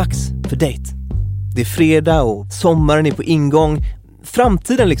 Och det är dags för dejt. Det är fredag och sommaren är på ingång.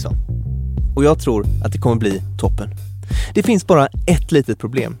 Framtiden liksom. Och jag tror att det kommer bli toppen. Det finns bara ett litet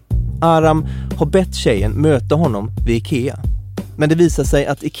problem. Aram har bett tjejen möta honom vid Ikea. Men det visar sig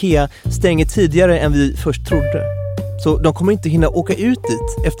att Ikea stänger tidigare än vi först trodde. Så de kommer inte hinna åka ut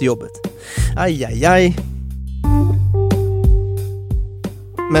dit efter jobbet. Aj.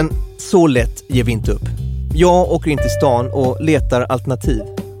 Men så lätt ger vi inte upp. Jag åker in till stan och letar alternativ.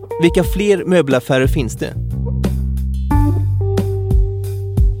 Vilka fler möbelaffärer finns det?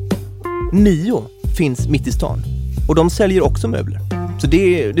 Mio finns mitt i stan. Och de säljer också möbler. Så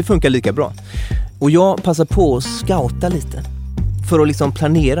det funkar lika bra. Och jag passar på att scouta lite. För att liksom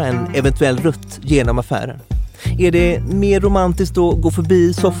planera en eventuell rutt genom affären. Är det mer romantiskt att gå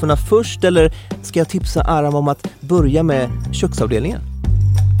förbi sofforna först? Eller ska jag tipsa Aram om att börja med köksavdelningen?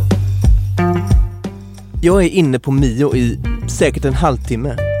 Jag är inne på Mio i säkert en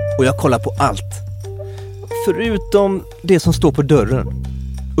halvtimme. Och jag kollar på allt. Förutom det som står på dörren.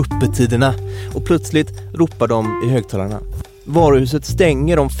 Öppettiderna. Och plötsligt ropar de i högtalarna. Varuhuset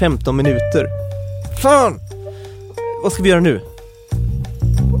stänger om 15 minuter. Fan! Vad ska vi göra nu?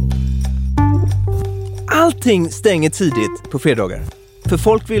 Allting stänger tidigt på fredagar. För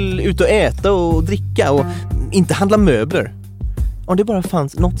folk vill ut och äta och dricka och inte handla möbler. Om det bara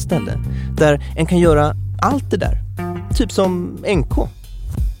fanns något ställe där en kan göra allt det där. Typ som NK.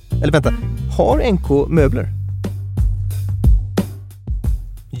 Eller vänta, har NK möbler?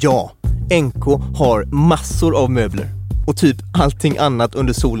 Ja, NK har massor av möbler. Och typ allting annat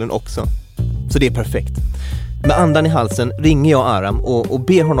under solen också. Så det är perfekt. Med andan i halsen ringer jag Aram och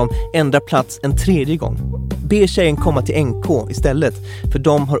ber honom ändra plats en tredje gång. Ber tjejen komma till NK istället, för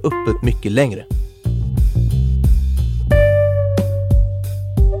de har öppet mycket längre.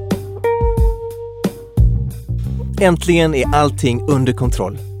 Äntligen är allting under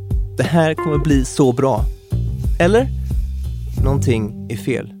kontroll. Det här kommer bli så bra. Eller? Någonting är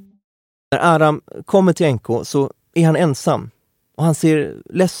fel. När Aram kommer till NK så är han ensam. Och han ser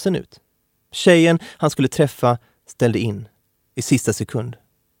ledsen ut. Tjejen han skulle träffa ställde in i sista sekund.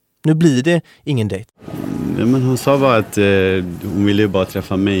 Nu blir det ingen dejt. Men hon sa bara att hon ville ju bara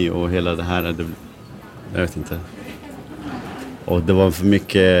träffa mig och hela det här. Jag vet inte. Och det var för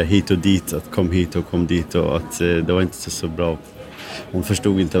mycket hit och dit. Att kom hit och kom dit. Och att det var inte så bra. Hon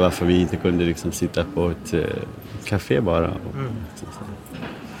förstod inte varför vi inte kunde liksom sitta på ett café bara.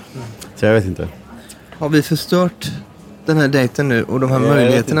 Så jag vet inte. Har vi förstört den här dejten nu och de här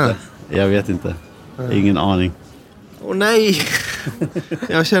möjligheterna? Jag vet inte. Ingen aning. Åh nej!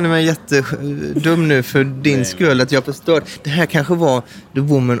 Jag känner mig jättedum nu för din skull att jag förstört. Det här kanske var the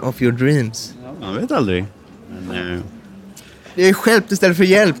woman of your dreams. Ja, man vet aldrig. Men, det är stjälpt istället för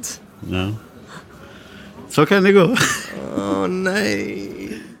hjälpt. Ja. Så kan det gå. Åh nej.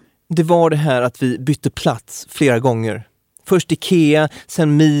 Det var det här att vi bytte plats flera gånger. Först Ikea,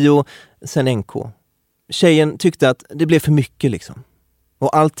 sen Mio, sen NK. Tjejen tyckte att det blev för mycket liksom.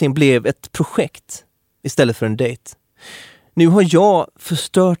 Och allting blev ett projekt istället för en dejt. Nu har jag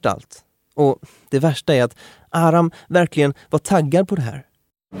förstört allt. Och det värsta är att Aram verkligen var taggad på det här.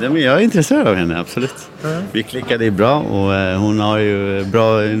 Men jag är intresserad av henne, absolut. Vi klickade bra och hon har ju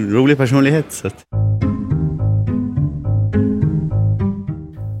en rolig personlighet.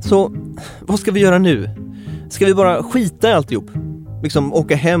 Så vad ska vi göra nu? Ska vi bara skita i alltihop? Liksom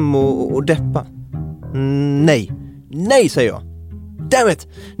åka hem och deppa? Nej. Nej, säger jag. Damn it!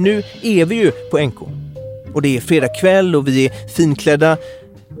 Nu är vi ju på NK. Och det är fredag kväll och vi är finklädda.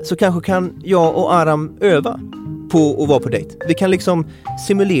 Så kanske kan jag och Aram öva på att vara på dejt. Vi kan liksom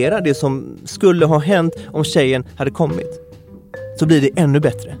simulera det som skulle ha hänt om tjejen hade kommit. Så blir det ännu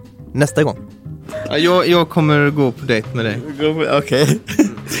bättre nästa gång. Ja, jag kommer gå på dejt med dig. Okej.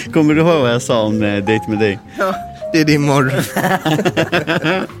 Kommer du ihåg vad jag sa om dejt med dig? Ja, det är din morgon.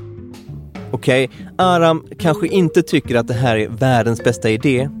 Okej, Aram kanske inte tycker att det här är världens bästa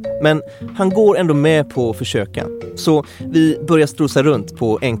idé, men han går ändå med på att försöka. Så vi börjar strosa runt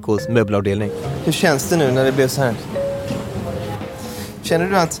på NKs möbelavdelning. Hur känns det nu när det blev så här? Känner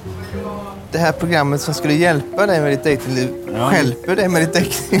du att det här programmet som skulle hjälpa dig med ditt dejtingliv hjälper dig med ditt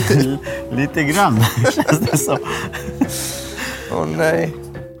dejtingliv? Lite grann, känns det så. Åh nej.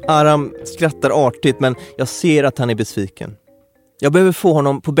 Aram skrattar artigt, men jag ser att han är besviken. Jag behöver få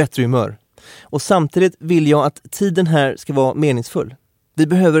honom på bättre humör. Och samtidigt vill jag att tiden här ska vara meningsfull. Vi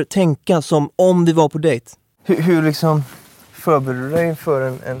behöver tänka som om vi var på dejt. Hur liksom förbereder du dig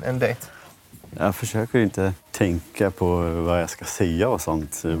för en dejt? Jag försöker inte tänka på vad jag ska säga och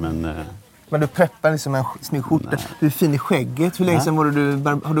sånt, Men du preppar liksom en snygg skjorta. Nej. Du är fin i skägget. Hur länge sedan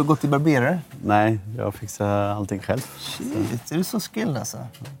har du gått till barberare? Nej, jag fixar allting själv. Shit, är du så skill alltså?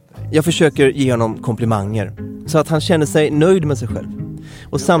 Jag försöker ge honom komplimanger så att han känner sig nöjd med sig själv.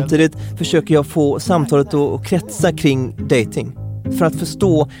 Och samtidigt försöker jag få samtalet att kretsa kring dating. För att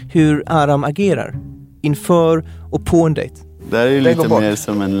förstå hur Aram agerar inför och på en dejt. Det är ju lite mer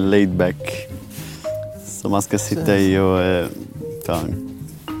som en laid back. Som man ska sitta i och ta en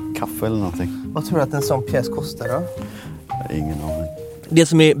kaffe eller någonting. Vad tror du att en sån pjäs kostar då? Ingen aning. Det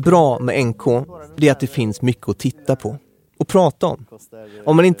som är bra med NK, det är att det finns mycket att titta på och prata om.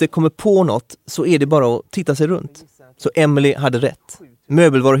 Om man inte kommer på något så är det bara att titta sig runt. Så Emily hade rätt.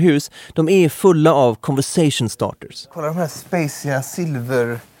 Möbelvaruhus, de är fulla av conversation starters. Kolla de här spaciga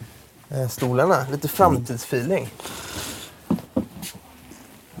silverstolarna, lite framtidsfeeling.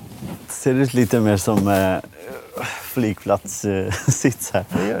 Ser ut lite mer som flygplats sits här.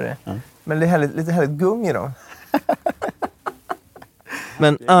 Det gör det. Ja. Men det är lite härligt gummi då.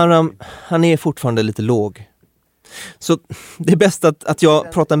 Men Aram, han är fortfarande lite låg. Så det är bäst att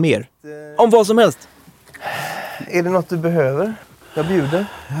jag pratar mer. Om vad som helst. Är det något du behöver? Jag bjuder.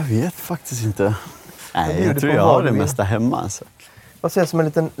 Jag vet faktiskt inte. Nej, jag tror jag har det mesta hemma. Alltså. Vad säger som en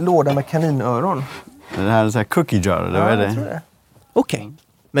liten låda med kaninöron? Det här är en sån här cookie jar, eller vad är det? Okej.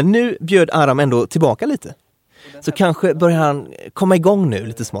 Men nu bjöd Aram ändå tillbaka lite. Så kanske börjar han komma igång nu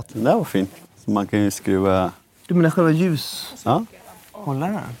lite smått. Det var fint. Så man kan ju skruva... Du menar själva ljus? Ja.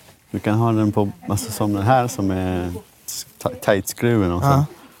 Hållaren? Du kan ha den på, alltså som den här som är tight-skruven och så.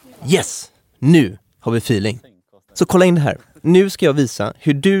 Yes! Nu har vi feeling. Så kolla in det här. Nu ska jag visa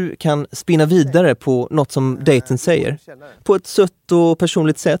hur du kan spinna vidare på något som dejten säger. På ett sött och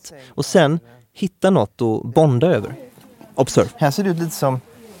personligt sätt. Och sen hitta något att bonda över. Observe. Här ser det ut lite som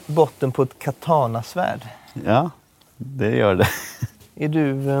botten på ett katanasvärd. Ja, det gör det. Är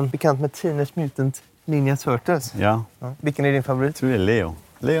du bekant med Teenage Mutant Ninja Turtles? Ja. Vilken är din favorit? Jag tror det är Leo.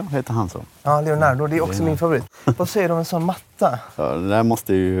 Leo heter han så. Ja, Leonardo. Det är också min favorit. Vad säger du om en sån matta? Ja, det där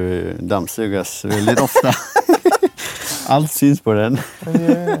måste ju dammsugas väldigt ofta. Allt syns på den.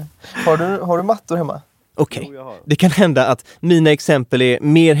 Har du mattor hemma? Okej. Det kan hända att mina exempel är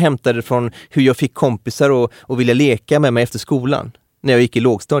mer hämtade från hur jag fick kompisar och vilja leka med mig efter skolan. När jag gick i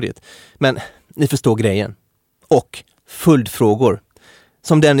lågstadiet. Men ni förstår grejen. Och följdfrågor.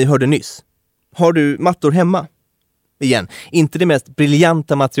 Som den ni hörde nyss. Har du mattor hemma? Igen, inte det mest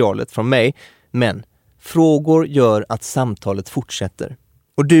briljanta materialet från mig, men frågor gör att samtalet fortsätter.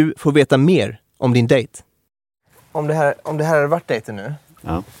 Och du får veta mer om din dejt. Om det här hade varit dejten nu,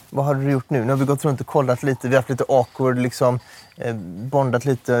 vad har du gjort nu? Nu har vi gått runt och kollat lite, vi har haft lite awkward, liksom, bondat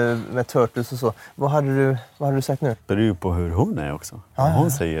lite med Turtles och så. Vad hade du sagt nu? Det beror ju på hur hon är också. Vad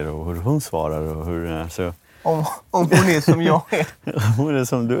hon säger och hur hon svarar och hur... Så. Om hon är som jag är. Om hon är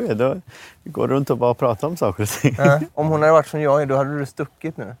som du är, då går runt och bara pratar om saker och ting. Om hon hade varit som jag är, då hade du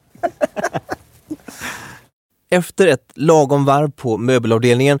stuckit nu. Efter ett lagom varv på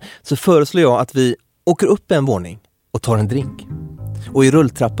möbelavdelningen så föreslår jag att vi åker upp en våning och tar en drink. Och i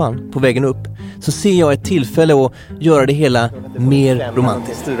rulltrappan på vägen upp så ser jag ett tillfälle att göra det hela mer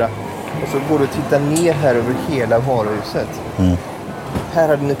romantiskt. Och så går du och tittar ner här över hela varuhuset. Mm. Här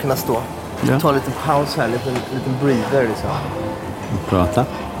hade ni kunnat stå. Ta lite paus här, lite breather liksom. Prata.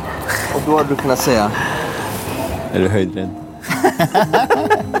 Och då hade du kunnat säga... Är du höjdrädd?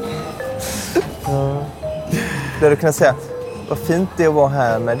 Då hade du kunnat säga... Vad fint det är att vara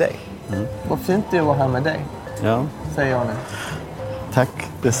här med dig. Vad fint det är att vara här med dig. Ja. Säger jag nu. Tack,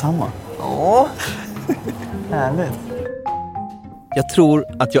 detsamma. Åh, härligt. Jag tror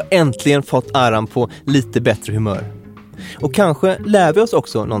att jag äntligen fått Aram på lite bättre humör. Och kanske lär vi oss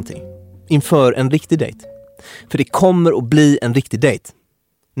också någonting inför en riktig dejt. För det kommer att bli en riktig dejt.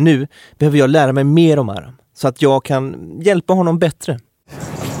 Nu behöver jag lära mig mer om Aram så att jag kan hjälpa honom bättre.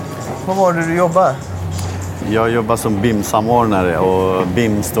 Vad var det du jobbar? Jag jobbar som BIM-samordnare och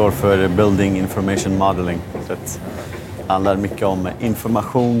BIM står för Building Information Modeling. Så det handlar mycket om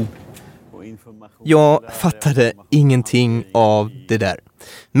information. Jag fattade ingenting av det där.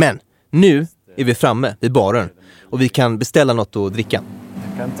 Men nu är vi framme vid baren och vi kan beställa något att dricka.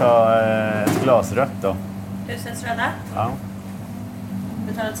 Jag kan ta ett glas rött då. Husets röda? Ja.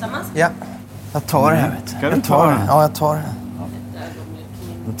 Vi tar det tillsammans? Ja, jag tar det här vet du. Ska du ta det? Ja, jag tar det.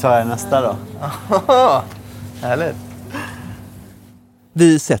 Då tar jag nästa då. Härligt.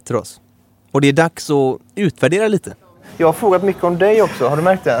 Vi sätter oss. Och det är dags att utvärdera lite. Jag har frågat mycket om dig också, har du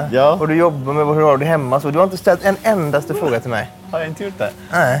märkt det? Ja. Och du jobbar med, hur har du hemma? Så du har inte ställt en endaste fråga till mig. Har jag inte gjort det?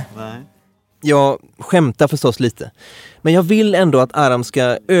 Nej. Nej. Jag skämtar förstås lite. Men jag vill ändå att Aram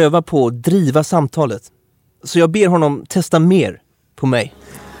ska öva på att driva samtalet. Så jag ber honom testa mer på mig.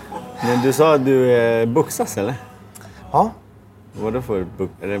 Men du sa att du boxas eller? Ja. Vad för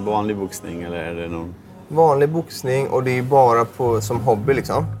är det vanlig boxning eller är det någon? Vanlig boxning och det är bara som hobby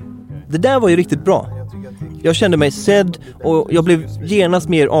liksom. Det där var ju riktigt bra. Jag kände mig sedd och jag blev genast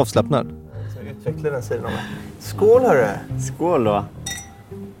mer avslappnad. Så jag utvecklade den sidan av mig. Skål hörru! Skål då!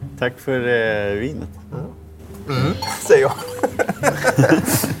 Tack för vinet. Säger jag.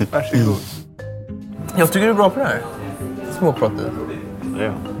 Varsågod. Jag tycker du är bra på det här. Småpratet.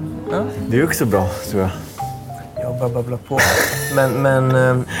 Ja. Det är också bra, tror jag. Jag bara babblar på. Men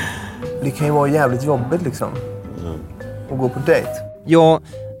det kan ju vara jävligt jobbigt liksom. Att gå på dejt. Ja,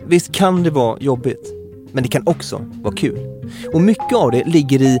 visst kan det vara jobbigt. Men det kan också vara kul. Och mycket av det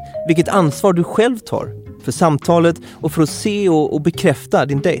ligger i vilket ansvar du själv tar för samtalet och för att se och bekräfta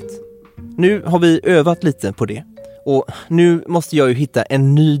din dejt. Nu har vi övat lite på det. Och nu måste jag ju hitta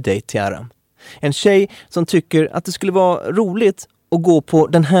en ny dejt till Aram. En tjej som tycker att det skulle vara roligt att gå på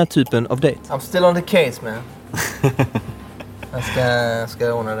den här typen av dejt. I'm still on the case, man. Jag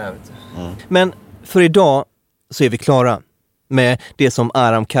ska ordna det här, vet du. Men för idag så är vi klara med det som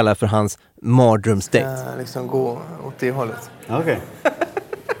Aram kallar för hans mardrömsdejt. Liksom gå åt det hållet. Okej.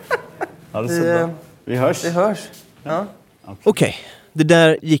 Ja, det är så bra. Vi hörs. Vi hörs. Ja. Okej, det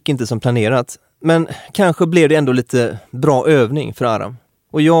där gick inte som planerat. Men kanske blev det ändå lite bra övning för Aram.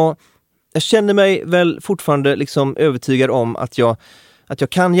 Och jag känner mig väl fortfarande liksom övertygad om att jag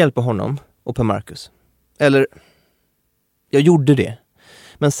kan hjälpa honom och Per Marcus. Eller, jag gjorde det.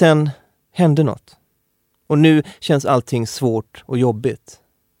 Men sen hände något. Och nu känns allting svårt och jobbigt.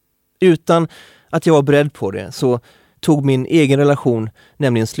 Utan att jag var beredd på det så tog min egen relation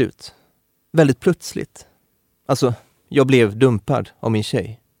nämligen slut. Väldigt plötsligt. Alltså, jag blev dumpad av min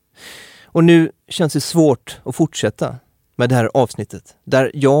tjej. Och nu känns det svårt att fortsätta med det här avsnittet.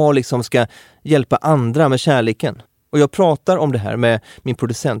 Där jag liksom ska hjälpa andra med kärleken. Och jag pratar om det här med min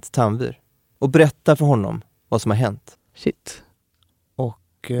producent Tanvir. Och berättar för honom vad som har hänt. Shit. Och...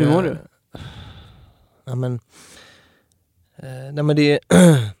 Hur mår du? Ja, men... nej, men det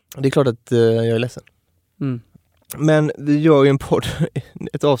är klart att jag är ledsen. Men vi gör ju en podd,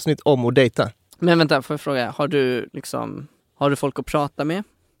 ett avsnitt om att dejta. Men vänta, får jag fråga, har du folk att prata med?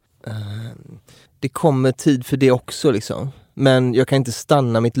 Det kommer tid för det också liksom. Men jag kan inte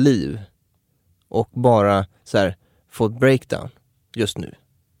stanna mitt liv och bara så här få ett breakdown just nu.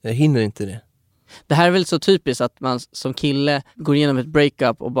 Jag hinner inte det. Det här är väl så typiskt att man som kille går igenom ett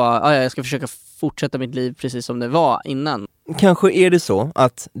breakup och bara, jag ska försöka fortsätta mitt liv precis som det var innan. Kanske är det så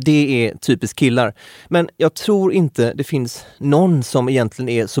att det är typiskt killar. Men jag tror inte det finns någon som egentligen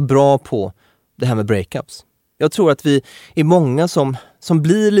är så bra på det här med breakups. Jag tror att vi är många som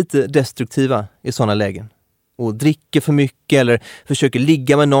blir lite destruktiva i sådana lägen. Och dricker för mycket eller försöker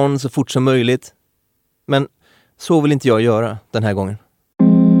ligga med någon så fort som möjligt. Men så vill inte jag göra den här gången.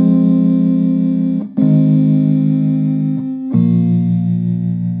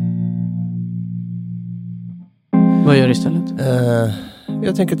 Vad gör du istället?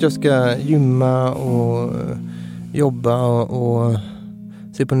 Jag tänker att jag ska gymma och jobba och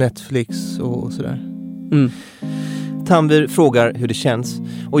se på Netflix och sådär. Tanvir frågar hur det känns.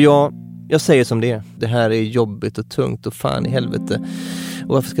 Och jag säger som det är. Det här är jobbigt och tungt och fan i helvete.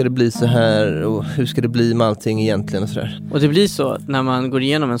 Och varför ska det bli så här? Och hur ska det bli med allting egentligen och sådär. Och det blir så när man går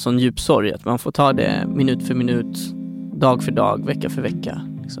igenom en sån djup sorg att man får ta det minut för minut, dag för dag, vecka för vecka.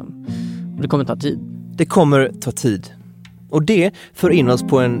 Liksom. Och det kommer ta tid. Det kommer ta tid. Och det för in oss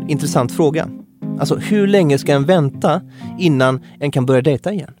på en intressant fråga. Alltså hur länge ska en vänta innan en kan börja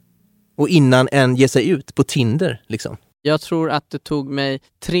dejta igen? Och innan en ger sig ut på Tinder liksom? Jag tror att det tog mig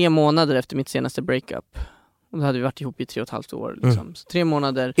 3 månader efter mitt senaste breakup. Och då hade vi varit ihop i 3,5 år. Liksom. Så 3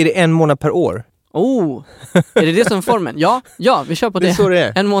 månader. Är det 1 månad per år? Oh, är det som formen? Ja, vi kör på det. Det är så det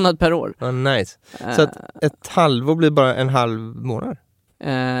är. 1 månad per år. Nice. Så att ett halvår blir bara en halv månad?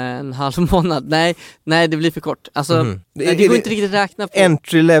 En halv månad? Nej, det blir för kort. Alltså, det går inte riktigt räkna på.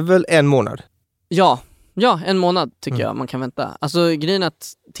 Entry level 1 månad? Ja, 1 månad tycker jag man kan vänta. Alltså grejen är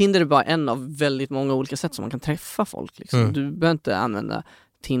att Tinder är bara en av väldigt många olika sätt som man kan träffa folk. Liksom. Du behöver inte använda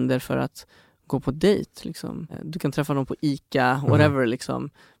Tinder för att gå på dejt. Liksom. Du kan träffa dem på ICA, whatever. Liksom.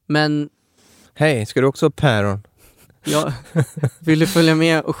 Men... Hej, ska du också ha päron? Ja, vill du följa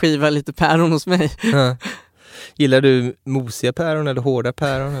med och skiva lite päron hos mig? Ja. Gillar du mosiga päron eller hårda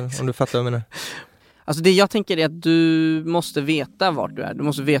päron? Eller, om du fattar vad jag menar. Alltså det jag tänker är att du måste veta vart du är. Du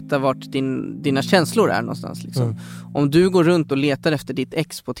måste veta vart dina känslor är någonstans. Liksom. Om du går runt och letar efter ditt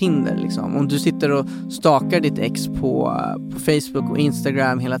ex på Tinder. Liksom. Om du sitter och stakar ditt ex på Facebook och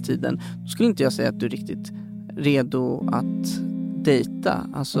Instagram hela tiden. Då skulle inte jag säga att du är riktigt redo att dejta.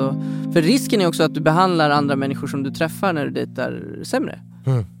 Alltså, för risken är också att du behandlar andra människor som du träffar när du dejtar sämre.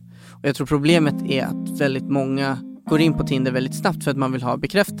 Och jag tror problemet är att väldigt många går in på Tinder väldigt snabbt för att man vill ha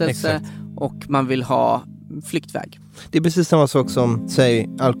bekräftelse. Exakt. Och man vill ha flyktväg. Det är precis samma sak som, säg,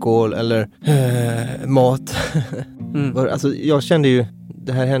 alkohol eller mat. Alltså jag kände ju,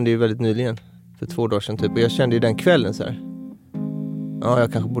 det här hände ju väldigt nyligen, för 2 dagar sedan typ, och jag kände ju den kvällen så här. Ja,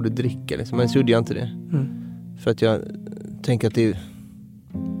 jag kanske borde dricka liksom, men så gjorde jag inte det. För att jag tänker att det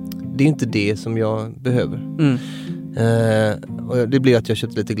är inte det som jag behöver. Och det blev att jag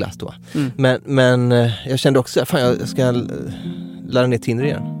köpte lite glass då. Men jag kände också, fan jag ska lära ner Tinder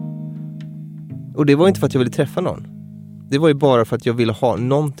igen. Och det var inte för att jag ville träffa någon. Det var ju bara för att jag ville ha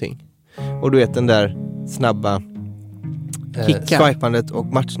någonting. Och du vet den där snabba swipandet och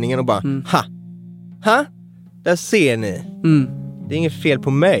matchningen och bara ha, där ser ni. Det är inget fel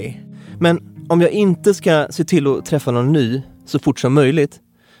på mig. Men om jag inte ska se till att träffa någon ny så fort som möjligt,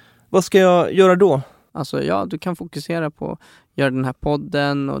 vad ska jag göra då? Alltså ja, du kan fokusera på att göra den här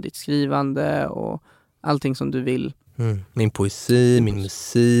podden och ditt skrivande och allting som du vill. Min poesi, min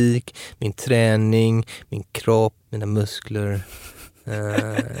musik, min träning, min kropp, mina muskler,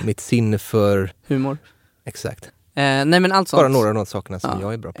 mitt sinne för humor. Exakt. Nej, men allt sånt. Bara några av de sakerna som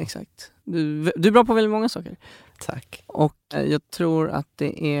jag är bra på. Exakt. Du är bra på väldigt många saker. Tack. Och jag tror att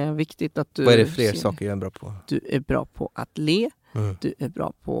det är viktigt att du... Vad är det fler saker jag är bra på? Du är bra på att le. Du är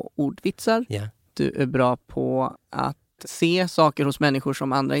bra på ordvitsar. Yeah. Du är bra på att se saker hos människor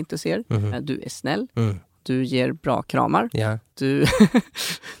som andra inte ser. Du är snäll. Du ger bra kramar. Yeah.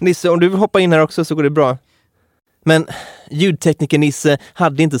 Nisse, om du vill hoppa in här också så går det bra. Men ljudtekniker Nisse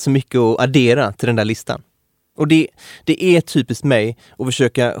hade inte så mycket att addera till den där listan. Och det är typiskt mig att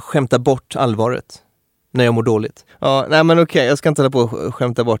försöka skämta bort allvaret när jag mår dåligt. Ja, nej men okej, jag ska inte hålla på och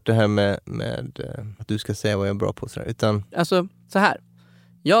skämta bort det här med att du ska säga vad jag är bra på. Sådär, utan... Alltså, så här.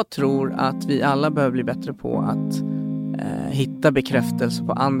 Jag tror att vi alla behöver bli bättre på att hitta bekräftelse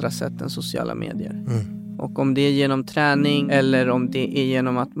på andra sätt än sociala medier. Och om det är genom träning eller om det är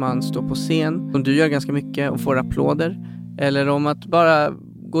genom att man står på scen, som du gör ganska mycket och får applåder, eller om att bara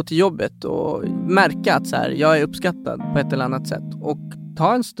gå till jobbet och märka att så här, jag är uppskattad på ett eller annat sätt och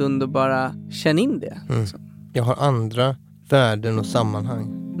ta en stund och bara känna in det. Jag har andra värden och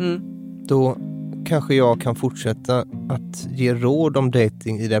sammanhang. Då kanske jag kan fortsätta att ge råd om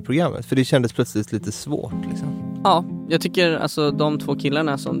dating i det här programmet, för det kändes plötsligt lite svårt liksom. Ja, jag tycker alltså de 2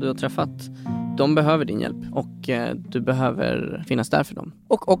 killarna som du har träffat, de behöver din hjälp och du behöver finnas där för dem.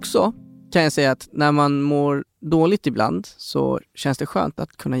 Och också kan jag säga att när man mår dåligt ibland så känns det skönt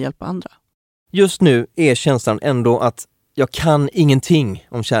att kunna hjälpa andra. Just nu är känslan ändå att jag kan ingenting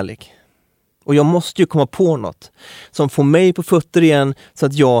om kärlek. Och jag måste ju komma på något som får mig på fötter igen så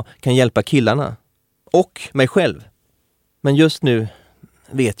att jag kan hjälpa killarna. Och mig själv. Men just nu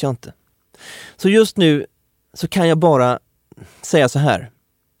vet jag inte. Så just nu så kan jag bara säga så här.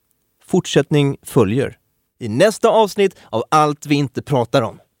 Fortsättning följer i nästa avsnitt av Allt vi inte pratar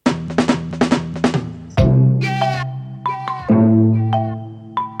om.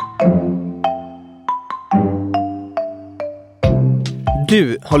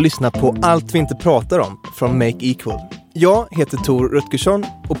 Du har lyssnat på Allt vi inte pratar om från Make Equal. Jag heter Tor Rutgersson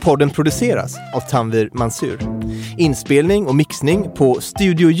och podden produceras av Tanvir Mansur. Inspelning och mixning på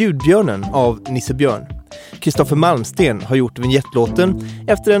Studio Ljudbjörnen av Nisse Björn. Kristoffer Malmsten har gjort vignettlåten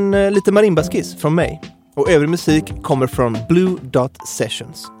efter en liten marimbaskiss från mig. Och övrig musik kommer från Blue Dot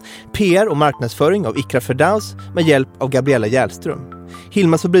Sessions. PR och marknadsföring av Ikra Ferdaus med hjälp av Gabriella Järlström.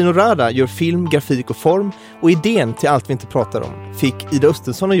 Hilma Sobrino Rada gör film, grafik och form, och idén till Allt vi inte pratar om fick Ida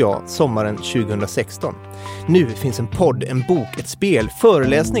Östensson och jag sommaren 2016. Nu finns en podd, en bok, ett spel,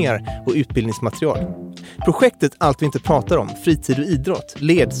 föreläsningar och utbildningsmaterial. Projektet Allt vi inte pratar om, fritid och idrott,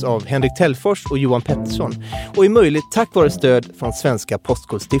 leds av Henrik Tellfors och Johan Pettersson och är möjligt tack vare stöd från Svenska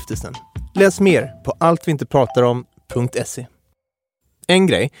Postkodstiftelsen. Läs mer på alltvintepratarom.se. En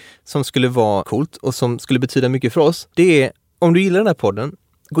grej som skulle vara coolt och som skulle betyda mycket för oss, det är om du gillar den här podden,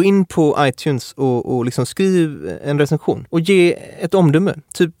 gå in på iTunes och liksom skriv en recension och ge ett omdöme,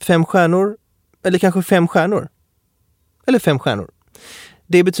 typ 5 stjärnor eller kanske 5 stjärnor. Eller 5 stjärnor.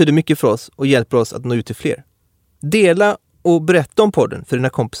 Det betyder mycket för oss och hjälper oss att nå ut till fler. Dela och berätta om podden för dina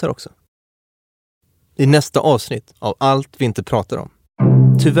kompisar också. I nästa avsnitt av Allt vi inte pratar om.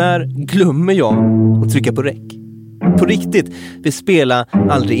 Tyvärr glömmer jag att trycka på räck. På riktigt, vi spelar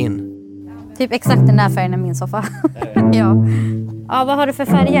aldrig in. Typ exakt den där färgen är min soffa. Ja, vad har du för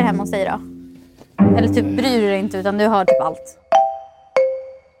färger hemma hos dig då? Eller typ bryr du dig inte utan du har typ allt?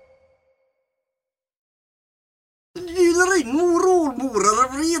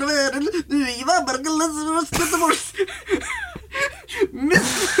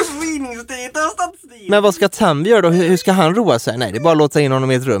 Men vad ska Tammy göra då? Hur ska han roa sig? Nej, det är bara att låta in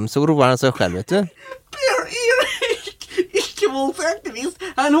honom i ett rum så roar han sig själv, vet du. Icke-våldsaktivist,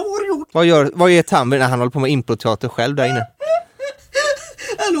 han har gjort... Vad gör Tammy när han håller på med improteater själv där inne?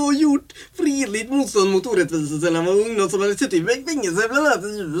 Han har gjort fredligt motstånd mot orättvisor sedan han var ung, något som hade suttit i fängelse bland annat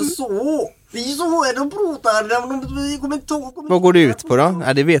i USA. Det är så är de pratar när de kommentar. Vad går det ut på då?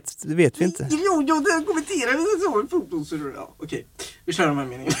 Ja, det vet vi inte. Jo, jag kommenterar det så fotos. Ja, okej. Vi kör de här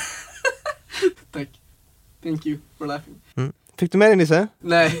meningen. Tack. Thank you for laughing. Fick du med dig, Nisse?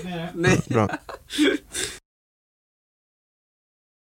 Nej. Bra.